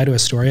reply to a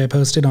story I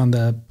posted on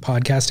the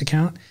podcast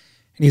account.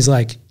 And he's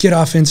like, get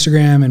off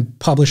Instagram and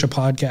publish a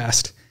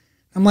podcast.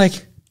 I'm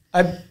like,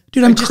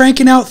 dude, I'm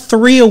cranking out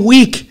 3 a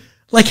week.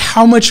 Like,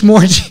 how much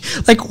more?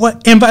 Like,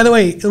 what? And by the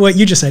way, what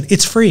you just said,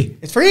 it's free.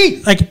 It's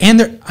free. Like,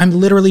 and I'm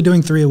literally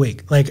doing 3 a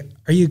week. Like,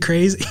 are you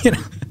crazy? You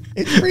know,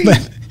 it's free.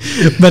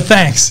 But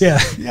thanks. Yeah.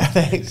 Yeah,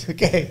 thanks.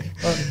 Okay.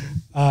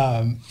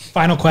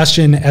 Final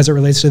question as it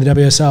relates to the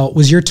WSL.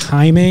 Was your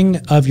timing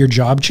of your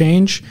job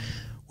change,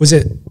 was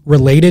it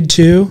related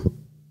to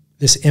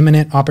this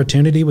imminent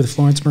opportunity with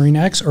Florence Marine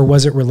X, or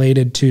was it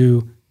related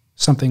to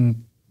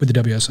something with the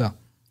WSL?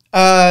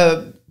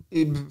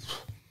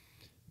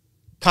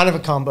 Kind of a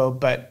combo,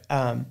 but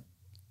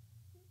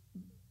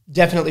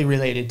definitely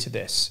related to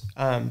this.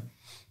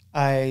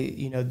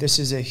 You know, this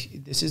is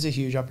a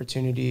huge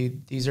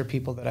opportunity. These are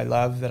people that I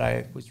love, that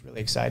I was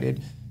really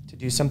excited to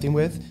do something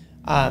with.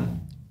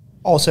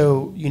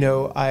 Also, you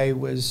know, I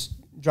was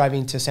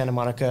driving to Santa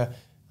Monica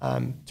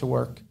to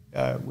work,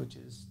 which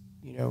is,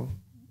 you know,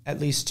 at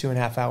least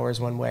 2.5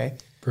 hours one way.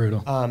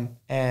 Brutal.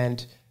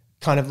 And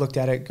kind of looked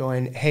at it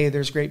going, hey,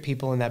 there's great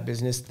people in that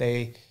business.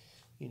 They,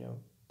 you know,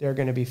 they're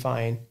going to be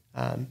fine.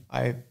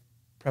 I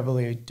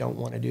probably don't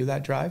want to do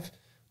that drive.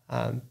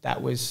 There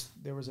was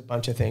a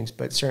bunch of things,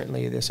 but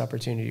certainly this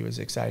opportunity was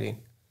exciting.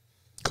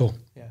 Cool.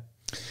 Yeah.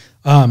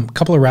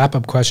 Couple of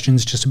wrap-up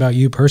questions just about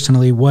you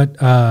personally.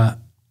 What's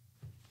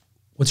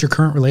your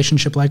current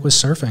relationship like with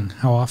surfing?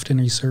 How often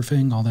are you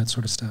surfing? All that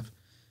sort of stuff.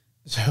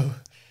 So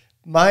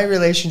my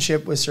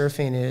relationship with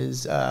surfing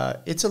is,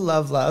 it's a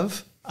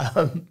love.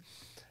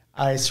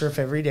 I surf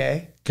every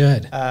day.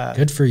 Good.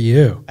 Good for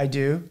you. I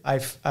do.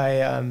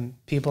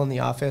 People in the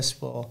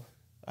office will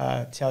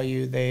tell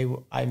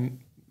you I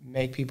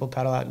make people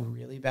paddle out in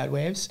really bad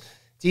waves.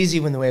 It's easy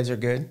when the waves are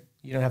good.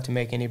 You don't have to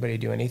make anybody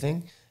do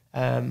anything.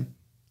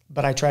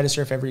 But I try to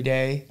surf every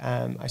day.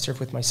 I surf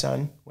with my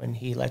son when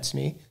he lets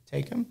me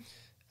take him,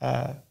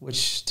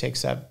 which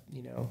takes up,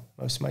 you know,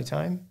 most of my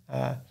time.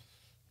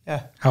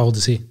 Yeah. How old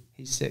is he?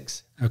 He's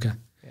 6. Okay.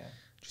 Yeah.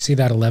 Did you see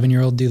that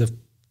 11-year-old do the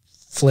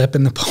flip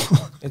in the pool?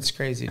 It's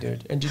crazy,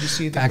 dude. And did you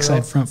see the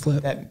backside front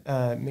flip? That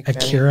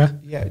Akira?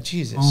 Yeah,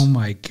 Jesus. Oh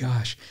my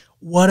gosh.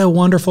 What a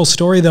wonderful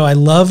story though. I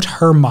loved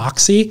her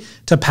moxie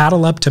to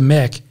paddle up to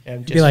Mick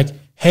and be like,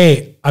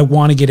 hey, I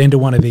want to get into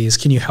one of these.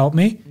 Can you help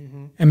me?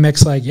 Mm-hmm. And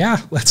Mick's like,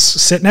 yeah, let's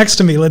sit next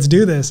to me. Let's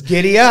do this.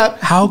 Giddy up.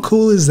 How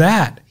cool is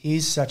that?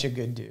 He's such a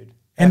good dude.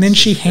 And then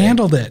she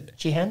handled it.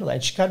 She handled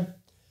it.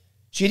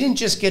 She didn't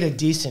just get a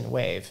decent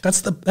wave.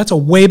 That's a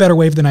way better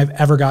wave than I've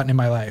ever gotten in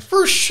my life.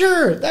 For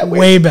sure. That wave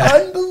way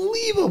better.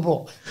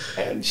 Unbelievable.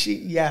 And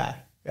it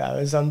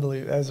was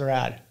unbelievable. That was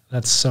rad.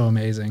 That's so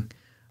amazing.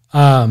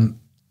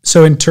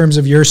 So in terms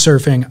of your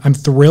surfing, I'm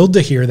thrilled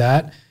to hear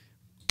that.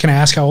 Can I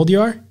ask how old you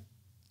are?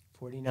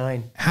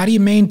 49. How do you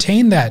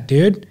maintain that,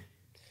 dude?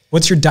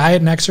 What's your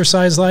diet and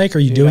exercise like? Are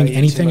you doing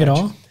anything at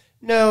all?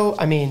 No,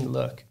 I mean,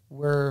 look,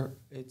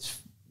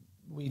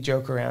 we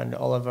joke around,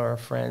 all of our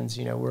friends,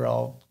 you know, we're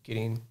all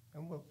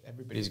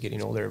everybody's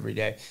getting older every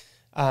day.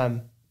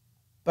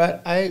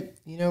 But I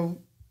don't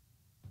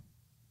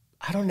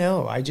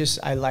know.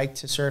 I like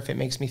to surf. It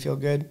makes me feel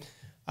good.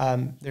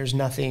 There's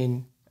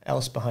nothing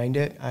else behind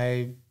it.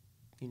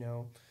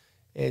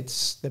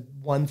 It's the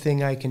one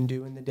thing I can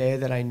do in the day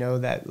that I know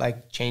that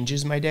like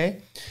changes my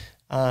day.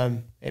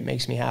 It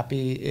makes me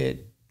happy.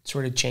 It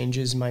sort of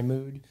changes my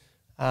mood.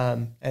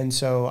 And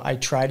so I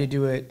try to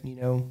do it, you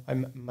know,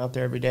 I'm out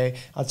there every day.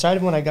 Outside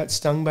of when I got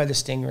stung by the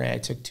stingray, I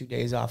took 2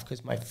 days off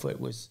because my foot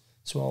was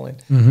swollen.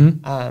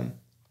 Mm-hmm.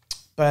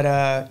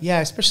 Yeah,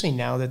 especially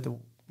now that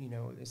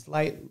it's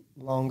light,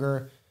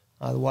 longer,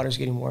 the water's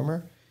getting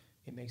warmer,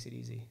 it makes it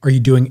easy. Are you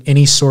doing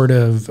any sort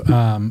of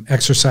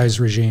exercise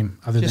regime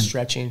other than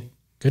stretching?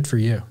 Good for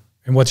you.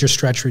 And what's your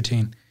stretch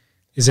routine?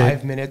 Is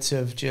 5 minutes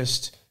of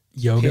just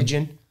yoga?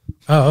 pigeon.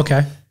 Oh,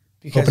 okay.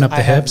 Because Open up the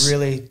I hips. have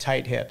really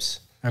tight hips.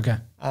 Okay.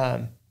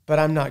 But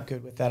I'm not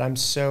good with that. I'm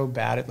so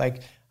bad at,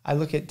 like, I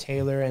look at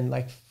Taylor and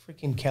like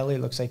freaking Kelly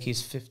looks like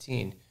he's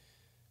 15.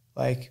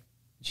 Like,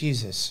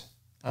 Jesus.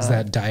 Is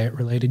that diet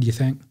related, you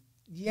think?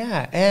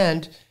 Yeah.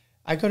 And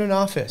I go to an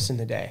office in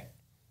the day.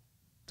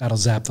 That'll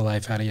zap the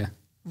life out of you.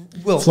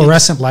 Well,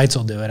 Fluorescent lights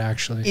will do it,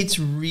 actually. it's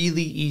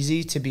really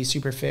easy to be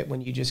super fit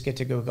when you just get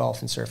to go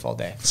golf and surf all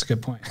day. That's a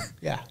good point.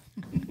 Yeah.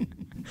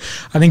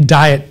 I think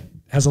diet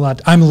has a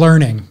lot. I'm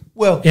learning.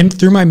 Well,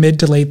 Through my mid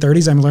to late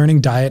 30s, I'm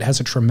learning diet has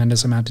a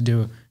tremendous amount to do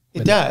with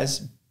it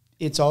does.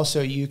 It's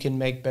also, you can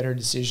make better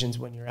decisions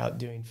when you're out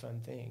doing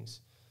fun things.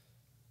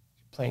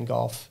 Playing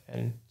golf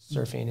and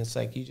surfing, it's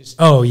like you just...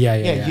 Oh,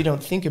 yeah. You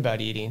don't think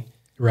about eating.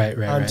 Right.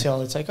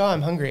 Until it's like, oh,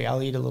 I'm hungry,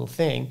 I'll eat a little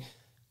thing.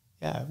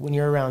 Yeah, when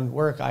you're around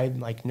work,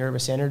 I'm like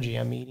nervous energy.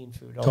 I'm eating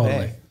food all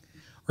day.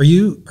 Are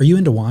you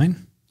into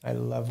wine? I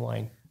love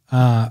wine.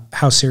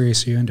 How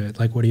serious are you into it?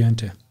 Like, what are you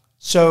into?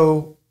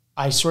 So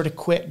I sort of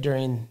quit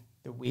during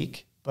the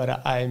week,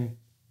 but I'm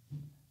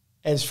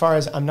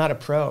not a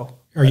pro.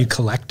 Are you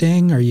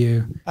collecting? Are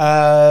you?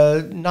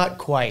 Not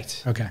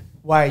quite. Okay.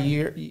 Why?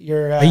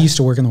 You're I used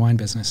to work in the wine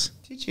business.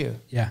 Did you?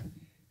 Yeah.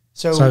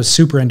 So I was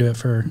super into it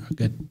for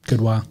a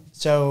good while.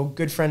 So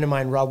good friend of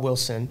mine, Rob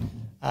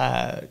Wilson,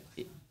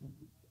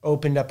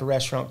 opened up a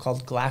restaurant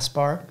called Glass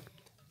Bar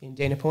in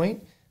Dana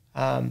Point.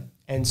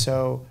 And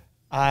so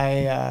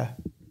I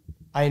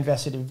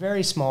invested a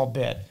very small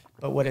bit,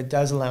 but what it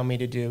does allow me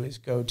to do is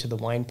go to the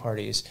wine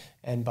parties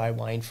and buy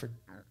wine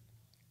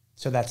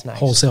so that's nice.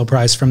 Wholesale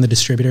price from the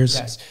distributors?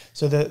 Yes.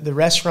 So the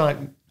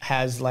restaurant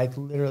has, like,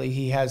 literally,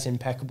 he has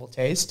impeccable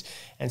taste.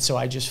 And so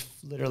I just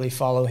literally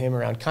follow him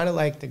around, kind of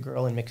like the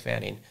girl in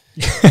McFanning.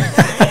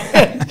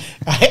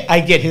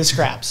 I get his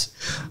scraps.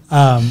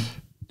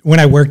 When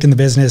I worked in the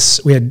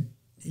business, we had,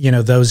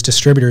 those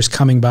distributors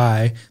coming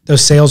by,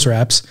 those sales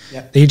reps.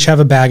 Yep. They each have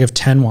a bag of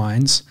 10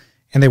 wines,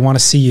 and they want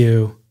to see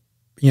you,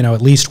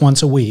 at least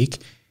once a week,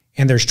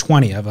 and there's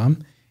 20 of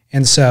them.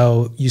 And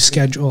so you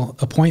schedule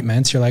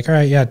appointments. You're like, all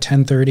right,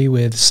 10:30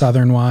 with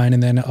Southern Wine,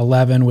 and then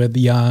 11 with the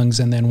Youngs,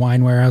 and then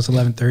Wine Warehouse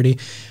 11:30.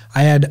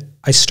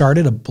 I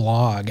started a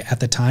blog at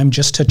the time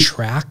just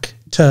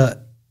to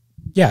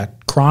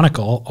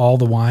chronicle all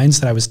the wines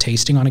that I was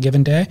tasting on a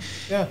given day.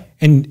 Yeah.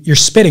 And you're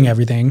spitting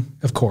everything,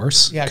 of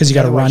course, because you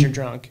got to run. You're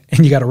drunk.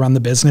 And you got to run the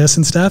business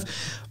and stuff.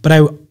 But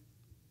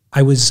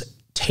I was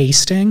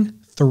tasting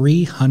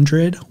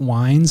 300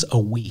 wines a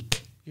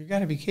week. You got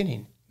to be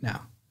kidding. No.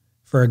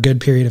 For a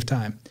good period of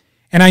time.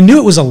 And I knew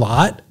it was a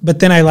lot, but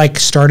then I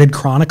started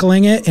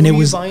chronicling it, and Who it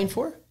was... Who were you buying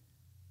for?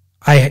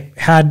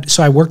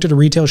 I worked at a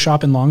retail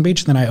shop in Long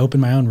Beach, then I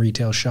opened my own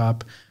retail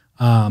shop.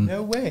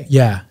 No way.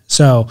 Yeah.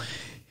 So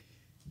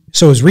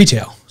it was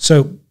retail.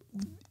 So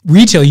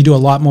retail, you do a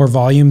lot more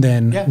volume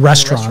than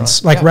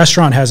restaurants.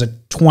 Restaurant has a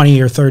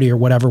 20 or 30 or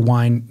whatever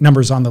wine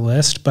numbers on the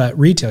list, but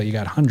retail, you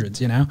got hundreds,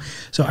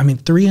 So,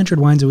 300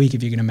 wines a week,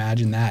 if you can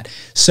imagine that.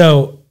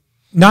 So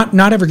not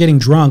ever getting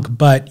drunk,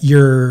 but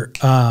your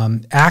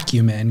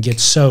acumen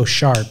gets so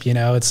sharp,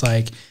 it's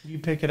like... You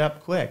pick it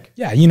up quick.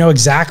 Yeah, you know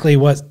exactly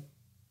what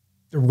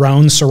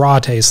Rhone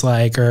Syrah tastes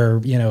like, or,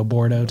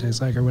 Bordeaux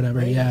tastes like, or whatever.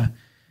 Right.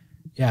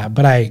 Yeah,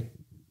 but I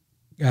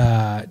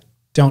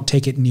don't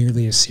take it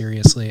nearly as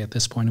seriously at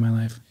this point in my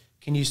life.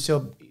 Can you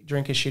still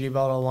drink a shitty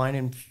bottle of wine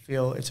and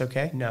feel it's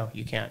okay? No,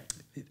 you can't.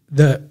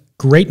 The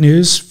great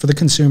news for the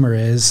consumer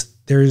is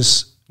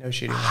there's... No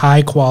shooting.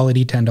 High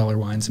quality $10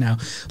 wines now.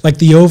 Like,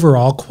 the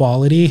overall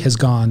quality has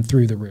gone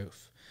through the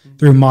roof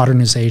through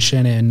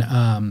modernization and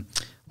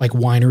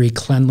winery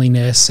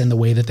cleanliness and the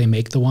way that they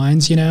make the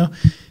wines. It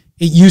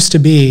used to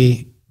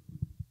be,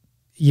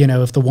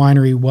 if the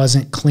winery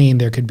wasn't clean,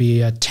 there could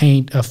be a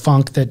taint, a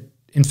funk that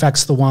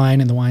infects the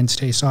wine and the wines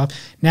taste off.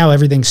 Now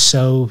everything's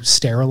so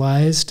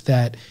sterilized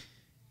that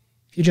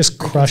if you just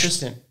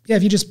crush,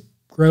 if you just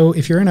grow,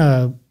 if you're in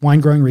a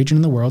wine growing region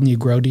in the world and you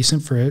grow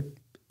decent fruit,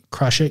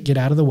 crush it, get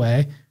out of the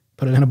way,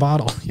 put it in a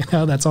bottle.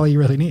 That's all you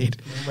really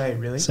need. No way,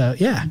 really? So,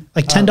 yeah.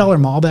 Like $10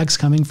 Malbecs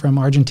coming from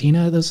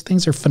Argentina, those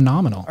things are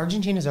phenomenal.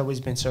 Argentina's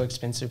always been so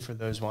expensive for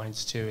those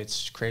wines, too.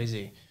 It's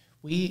crazy.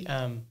 We,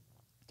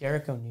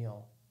 Derek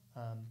O'Neill,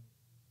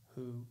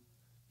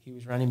 he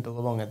was running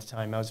Billabong at the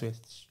time. I was with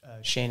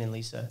Shane and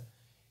Lisa.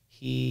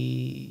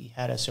 He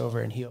had us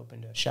over, and he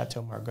opened a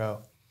Chateau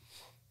Margaux.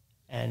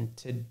 And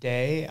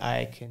today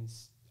I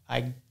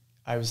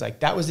was like,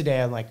 that was the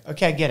day I'm like,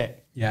 okay, I get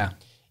it. Yeah.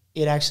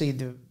 It actually,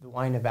 the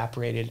wine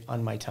evaporated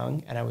on my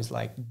tongue, and I was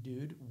like,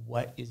 dude,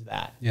 what is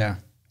that? Yeah.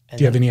 And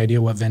do you have any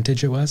idea what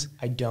vintage it was?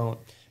 I don't.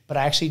 But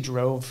I actually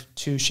drove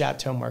to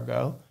Chateau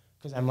Margaux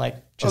because I'm like,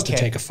 just to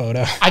take a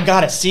photo. I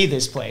got to see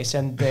this place.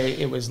 And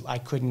I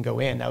couldn't go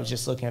in. I was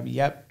just looking at it.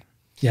 Yep.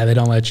 Yeah, they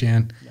don't let you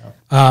in.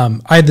 No.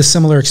 I had the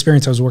similar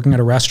experience. I was working at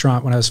a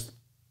restaurant when I was,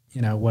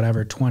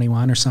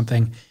 21 or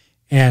something.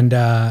 And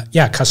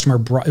customer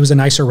brought, it was a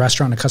nicer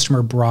restaurant. A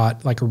customer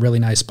brought like a really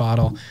nice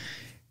bottle.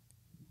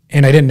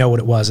 and I didn't know what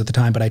it was at the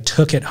time, but I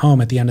took it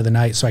home at the end of the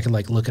night so I could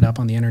like look it up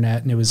on the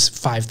internet, and it was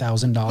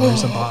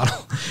 $5,000 a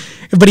bottle.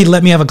 But he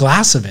let me have a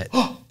glass of it.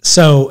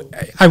 So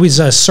I was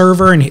a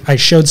server, and I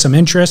showed some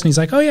interest, and he's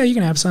like, "Oh yeah, you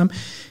can have some."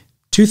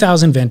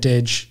 2000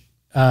 vintage,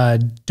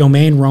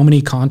 domain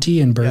Romani Conti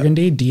in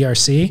Burgundy,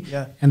 DRC,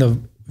 and the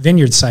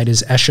vineyard site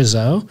is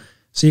Echezeaux.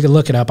 So you can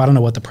look it up. I don't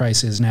know what the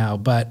price is now,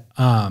 but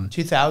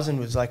 2000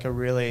 was like a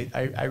really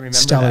I remember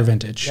stellar that.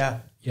 vintage.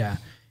 Yeah,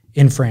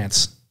 in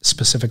France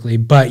specifically.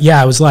 But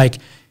yeah, I was like,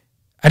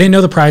 I didn't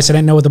know the price. I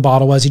didn't know what the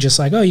bottle was. He just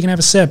like, "Oh, you can have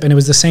a sip," and it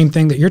was the same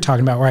thing that you're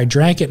talking about, where I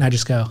drank it and I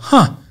just go,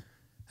 "Huh,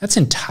 that's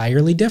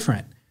entirely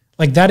different."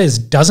 Like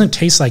doesn't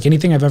taste like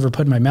anything I've ever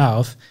put in my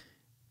mouth,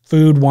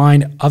 food,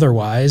 wine,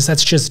 otherwise.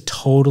 That's just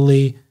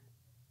totally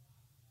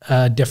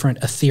a different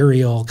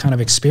ethereal kind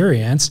of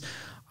experience.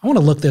 I want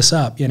to look this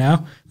up, you know?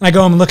 And I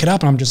go home and look it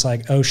up, and I'm just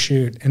like, oh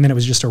shoot. And then it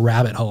was just a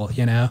rabbit hole,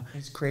 you know?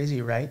 It's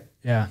crazy, right?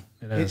 Yeah,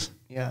 it is.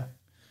 Yeah,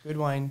 good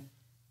wine.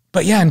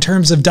 But yeah, in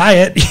terms of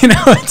diet, you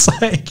know, it's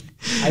like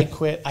I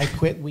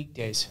quit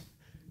weekdays.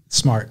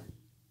 Smart.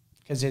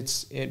 Because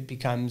it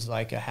becomes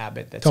like a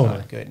habit that's Totally.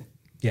 not good.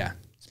 Yeah.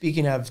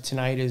 Speaking of,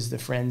 tonight is the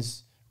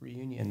Friends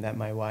reunion that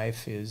my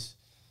wife is.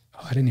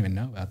 Oh, I didn't even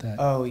know about that.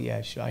 Oh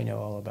yeah, sure, I know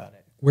all about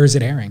it. Where's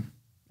it airing?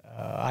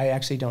 I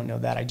actually don't know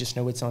that. I just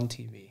know it's on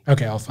TV.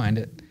 Okay, I'll find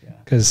it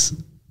because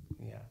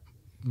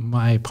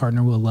my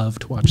partner will love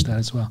to watch that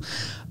as well.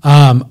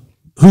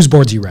 Whose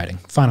boards are you riding?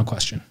 Final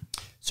question.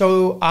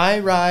 So I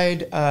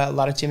ride a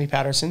lot of Timmy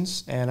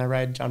Pattersons, and I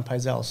ride John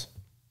Peisel's.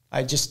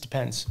 It just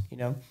depends, you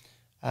know.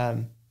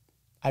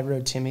 I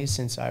rode Timmy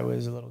since I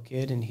was a little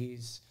kid, and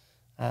he's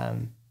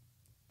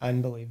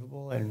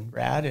unbelievable and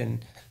rad.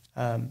 And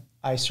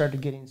I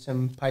started getting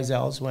some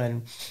Peisel's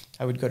when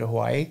I would go to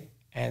Hawaii,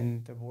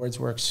 and the boards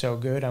work so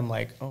good. I'm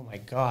like, oh my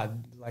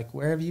God, like,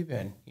 where have you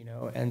been? You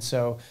know? And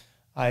so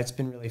it's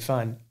been really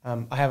fun.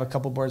 I have a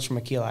couple boards from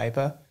Akila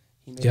Aipa.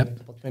 He made me a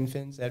couple twin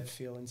fins that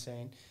feel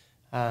insane.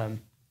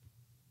 What'd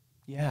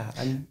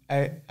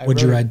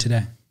you ride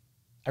today?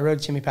 I rode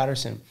Timmy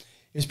Patterson.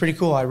 It was pretty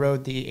cool. I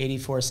rode the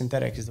 84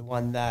 synthetic, is the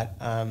one that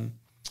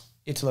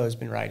Italo's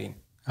been riding.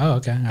 Oh,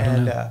 okay. I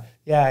don't know.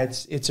 Yeah,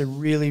 it's a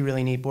really,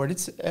 really neat board.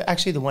 It's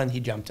actually the one he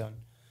jumped on.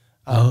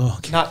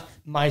 Okay. Not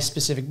my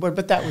specific board,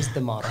 but that was the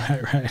model.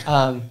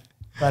 Right.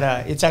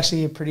 But it's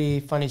actually a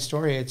pretty funny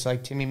story. It's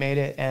like Timmy made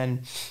it,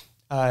 and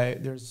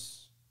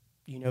there's,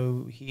 you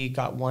know, he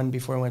got one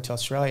before he went to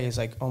Australia. He's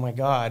like, oh my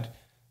God,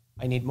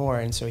 I need more.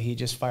 And so he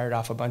just fired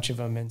off a bunch of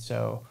them. And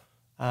so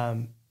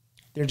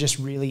they're just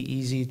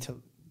really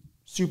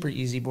super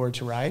easy board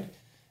to ride.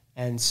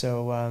 And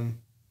so,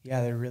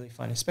 yeah, they're really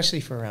fun,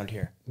 especially for around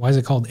here. Why is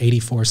it called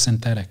 84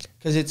 synthetic?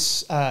 Because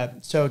it's,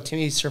 so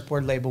Timmy's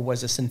surfboard label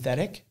was a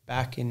synthetic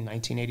back in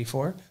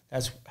 1984.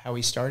 That's how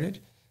he started.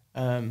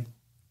 And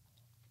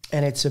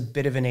it's a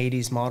bit of an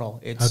 80s model.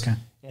 It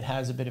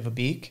has a bit of a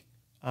beak,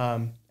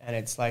 and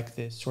it's like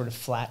this sort of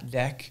flat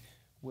deck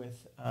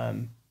with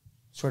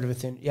sort of a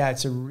thin,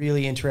 it's a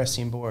really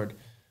interesting board.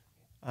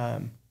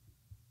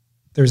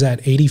 There's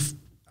that 80,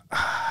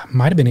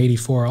 might have been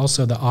 84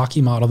 also, the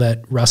Aki model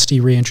that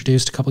Rusty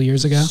reintroduced a couple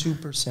years ago.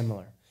 Super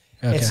similar.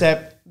 Okay.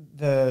 Except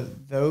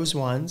those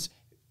ones,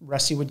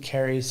 Rusty would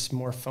carry some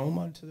more foam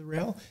onto the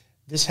rail.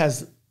 This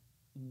has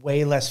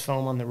way less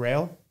foam on the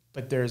rail,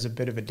 but there's a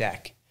bit of a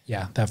deck.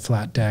 Yeah, that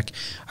flat deck.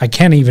 I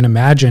can't even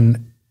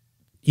imagine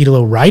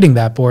Italo riding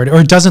that board, or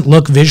it doesn't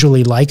look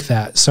visually like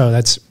that. So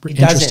that's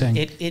interesting.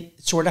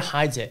 It sort of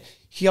hides it.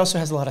 He also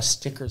has a lot of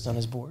stickers on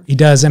his board. He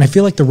does, and I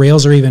feel like the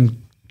rails are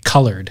even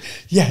colored.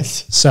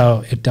 Yes.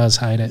 So it does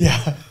hide it.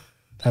 Yeah.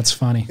 That's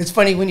funny. It's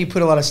funny when you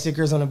put a lot of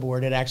stickers on a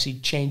board, it actually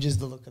changes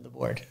the look of the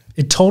board.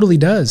 It totally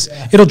does.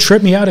 Yeah. It'll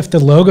trip me out if the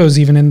logo's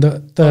even in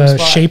the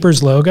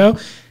Shaper's logo.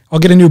 I'll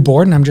get a new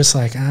board and I'm just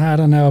like, I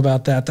don't know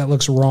about that. That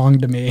looks wrong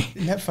to me.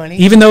 Isn't that funny?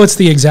 Even though it's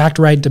the exact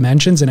right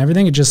dimensions and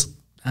everything, it just,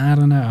 I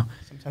don't know.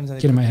 Sometimes I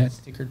get in my head.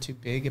 Sticker too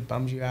big, it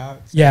bums you out.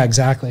 It's yeah,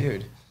 exactly.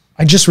 Dude.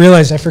 I just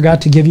realized I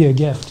forgot to give you a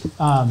gift.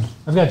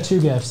 I've got two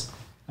gifts.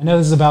 I know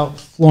this is about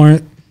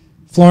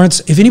Florence.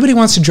 If anybody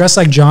wants to dress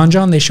like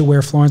John, they should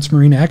wear Florence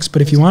Marina X.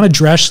 But if you want to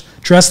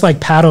dress like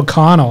Pat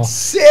O'Connell,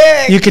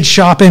 sick, you could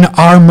shop in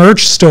our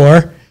merch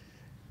store.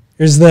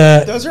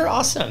 Those are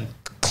awesome.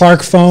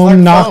 Clark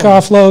Foam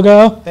knockoff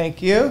logo.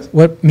 Thank you.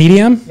 What,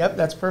 medium? Yep,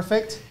 that's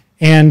perfect.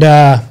 And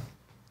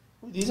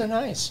these are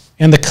nice.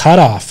 And the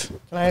cutoff.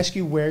 Can I ask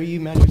you where you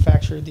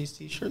manufactured these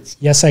T-shirts?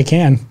 Yes, I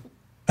can.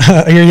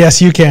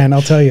 Yes, you can.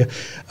 I'll tell you.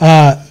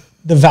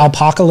 The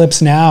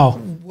Valpocalypse Now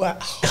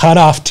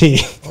cutoff tee.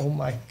 Oh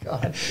my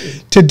God.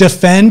 Dude. To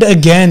defend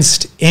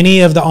against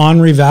any of the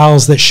Henri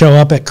Vals that show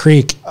up at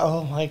Creek.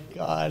 Oh my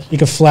God. You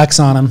can flex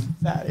on them.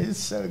 That is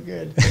so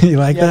good. You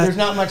like that? There's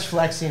not much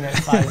flexing at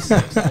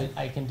 5'6"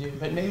 I can do,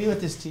 but maybe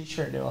with this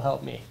T-shirt it'll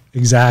help me.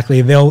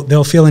 Exactly.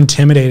 They'll feel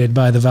intimidated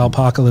by the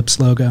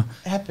Valpocalypse logo.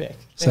 Epic.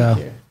 Thank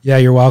you. Yeah,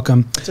 you're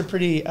welcome. It's a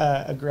pretty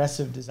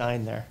aggressive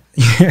design there.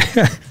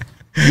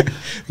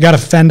 You got to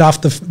fend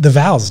off the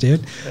Vals,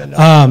 dude.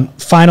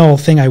 Final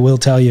thing I will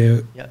tell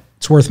you,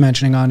 it's worth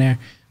mentioning on there.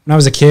 When I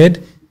was a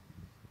kid,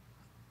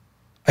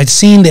 I'd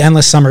seen the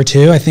Endless Summer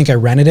 2. I think I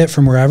rented it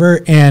from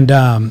wherever. And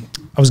I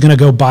was going to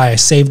go buy, I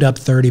saved up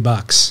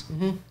 $30.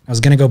 I was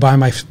going to go buy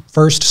my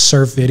first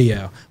surf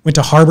video. Went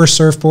to Harbor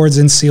Surfboards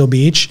in Seal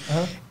Beach.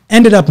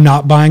 Ended up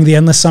not buying the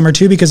Endless Summer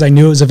 2 because I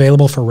knew it was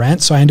available for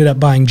rent. So I ended up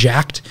buying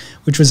Jacked,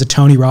 which was a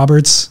Tony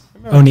Roberts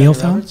O'Neill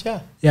film. Roberts,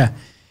 yeah. Yeah.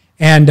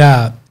 And,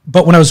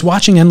 but when I was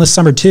watching Endless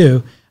Summer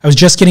 2, I was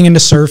just getting into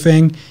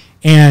surfing,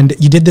 and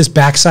you did this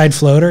backside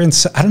floater. And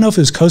so, I don't know if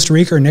it was Costa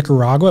Rica or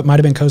Nicaragua. It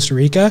might've been Costa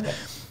Rica. Yeah.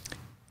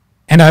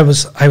 And I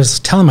was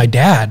telling my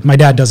dad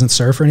doesn't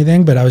surf or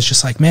anything, but I was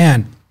just like,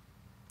 man,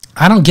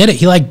 I don't get it.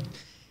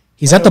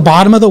 He's at the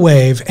bottom of the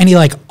wave and he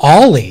like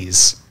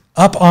ollies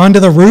up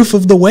onto the roof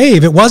of the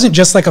wave. It wasn't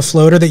just like a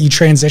floater that you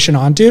transition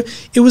onto.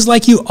 It was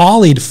like you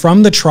ollied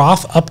from the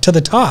trough up to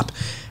the top.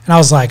 And I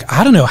was like,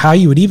 I don't know how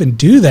you would even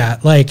do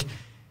that. Like,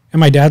 and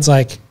my dad's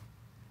like,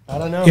 I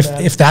don't know.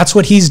 If that's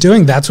what he's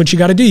doing, that's what you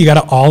got to do. You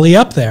got to ollie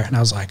up there. And I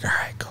was like, all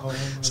right, cool.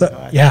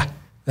 Yeah.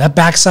 That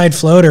backside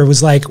floater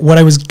was like what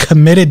I was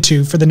committed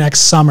to for the next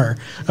summer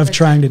of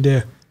trying to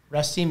do.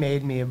 Rusty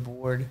made me a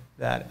board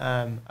that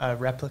a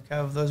replica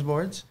of those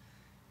boards,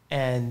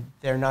 and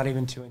they're not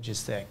even 2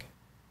 inches thick.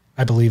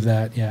 I believe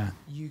that, yeah.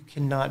 You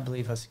cannot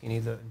believe how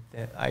skinny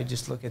I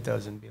just look at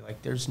those and be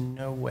like, there's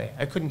no way.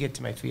 I couldn't get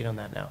to my feet on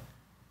that now.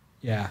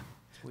 Yeah.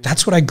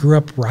 That's what I grew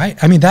up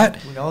I mean,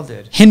 that we all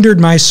did. Hindered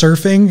my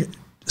surfing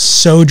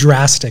so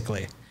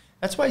drastically.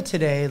 That's why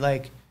today,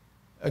 like,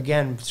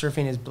 again,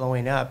 surfing is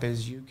blowing up,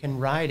 is you can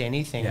ride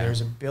anything. Yeah.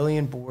 There's a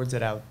billion boards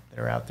that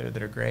are out there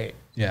that are great.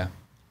 Yeah.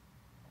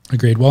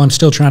 Agreed. Well, I'm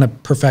still trying to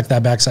perfect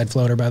that backside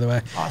floater, by the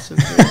way. Awesome.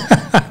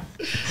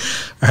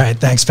 All right.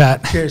 Thanks,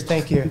 Pat. Cheers.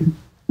 Thank you.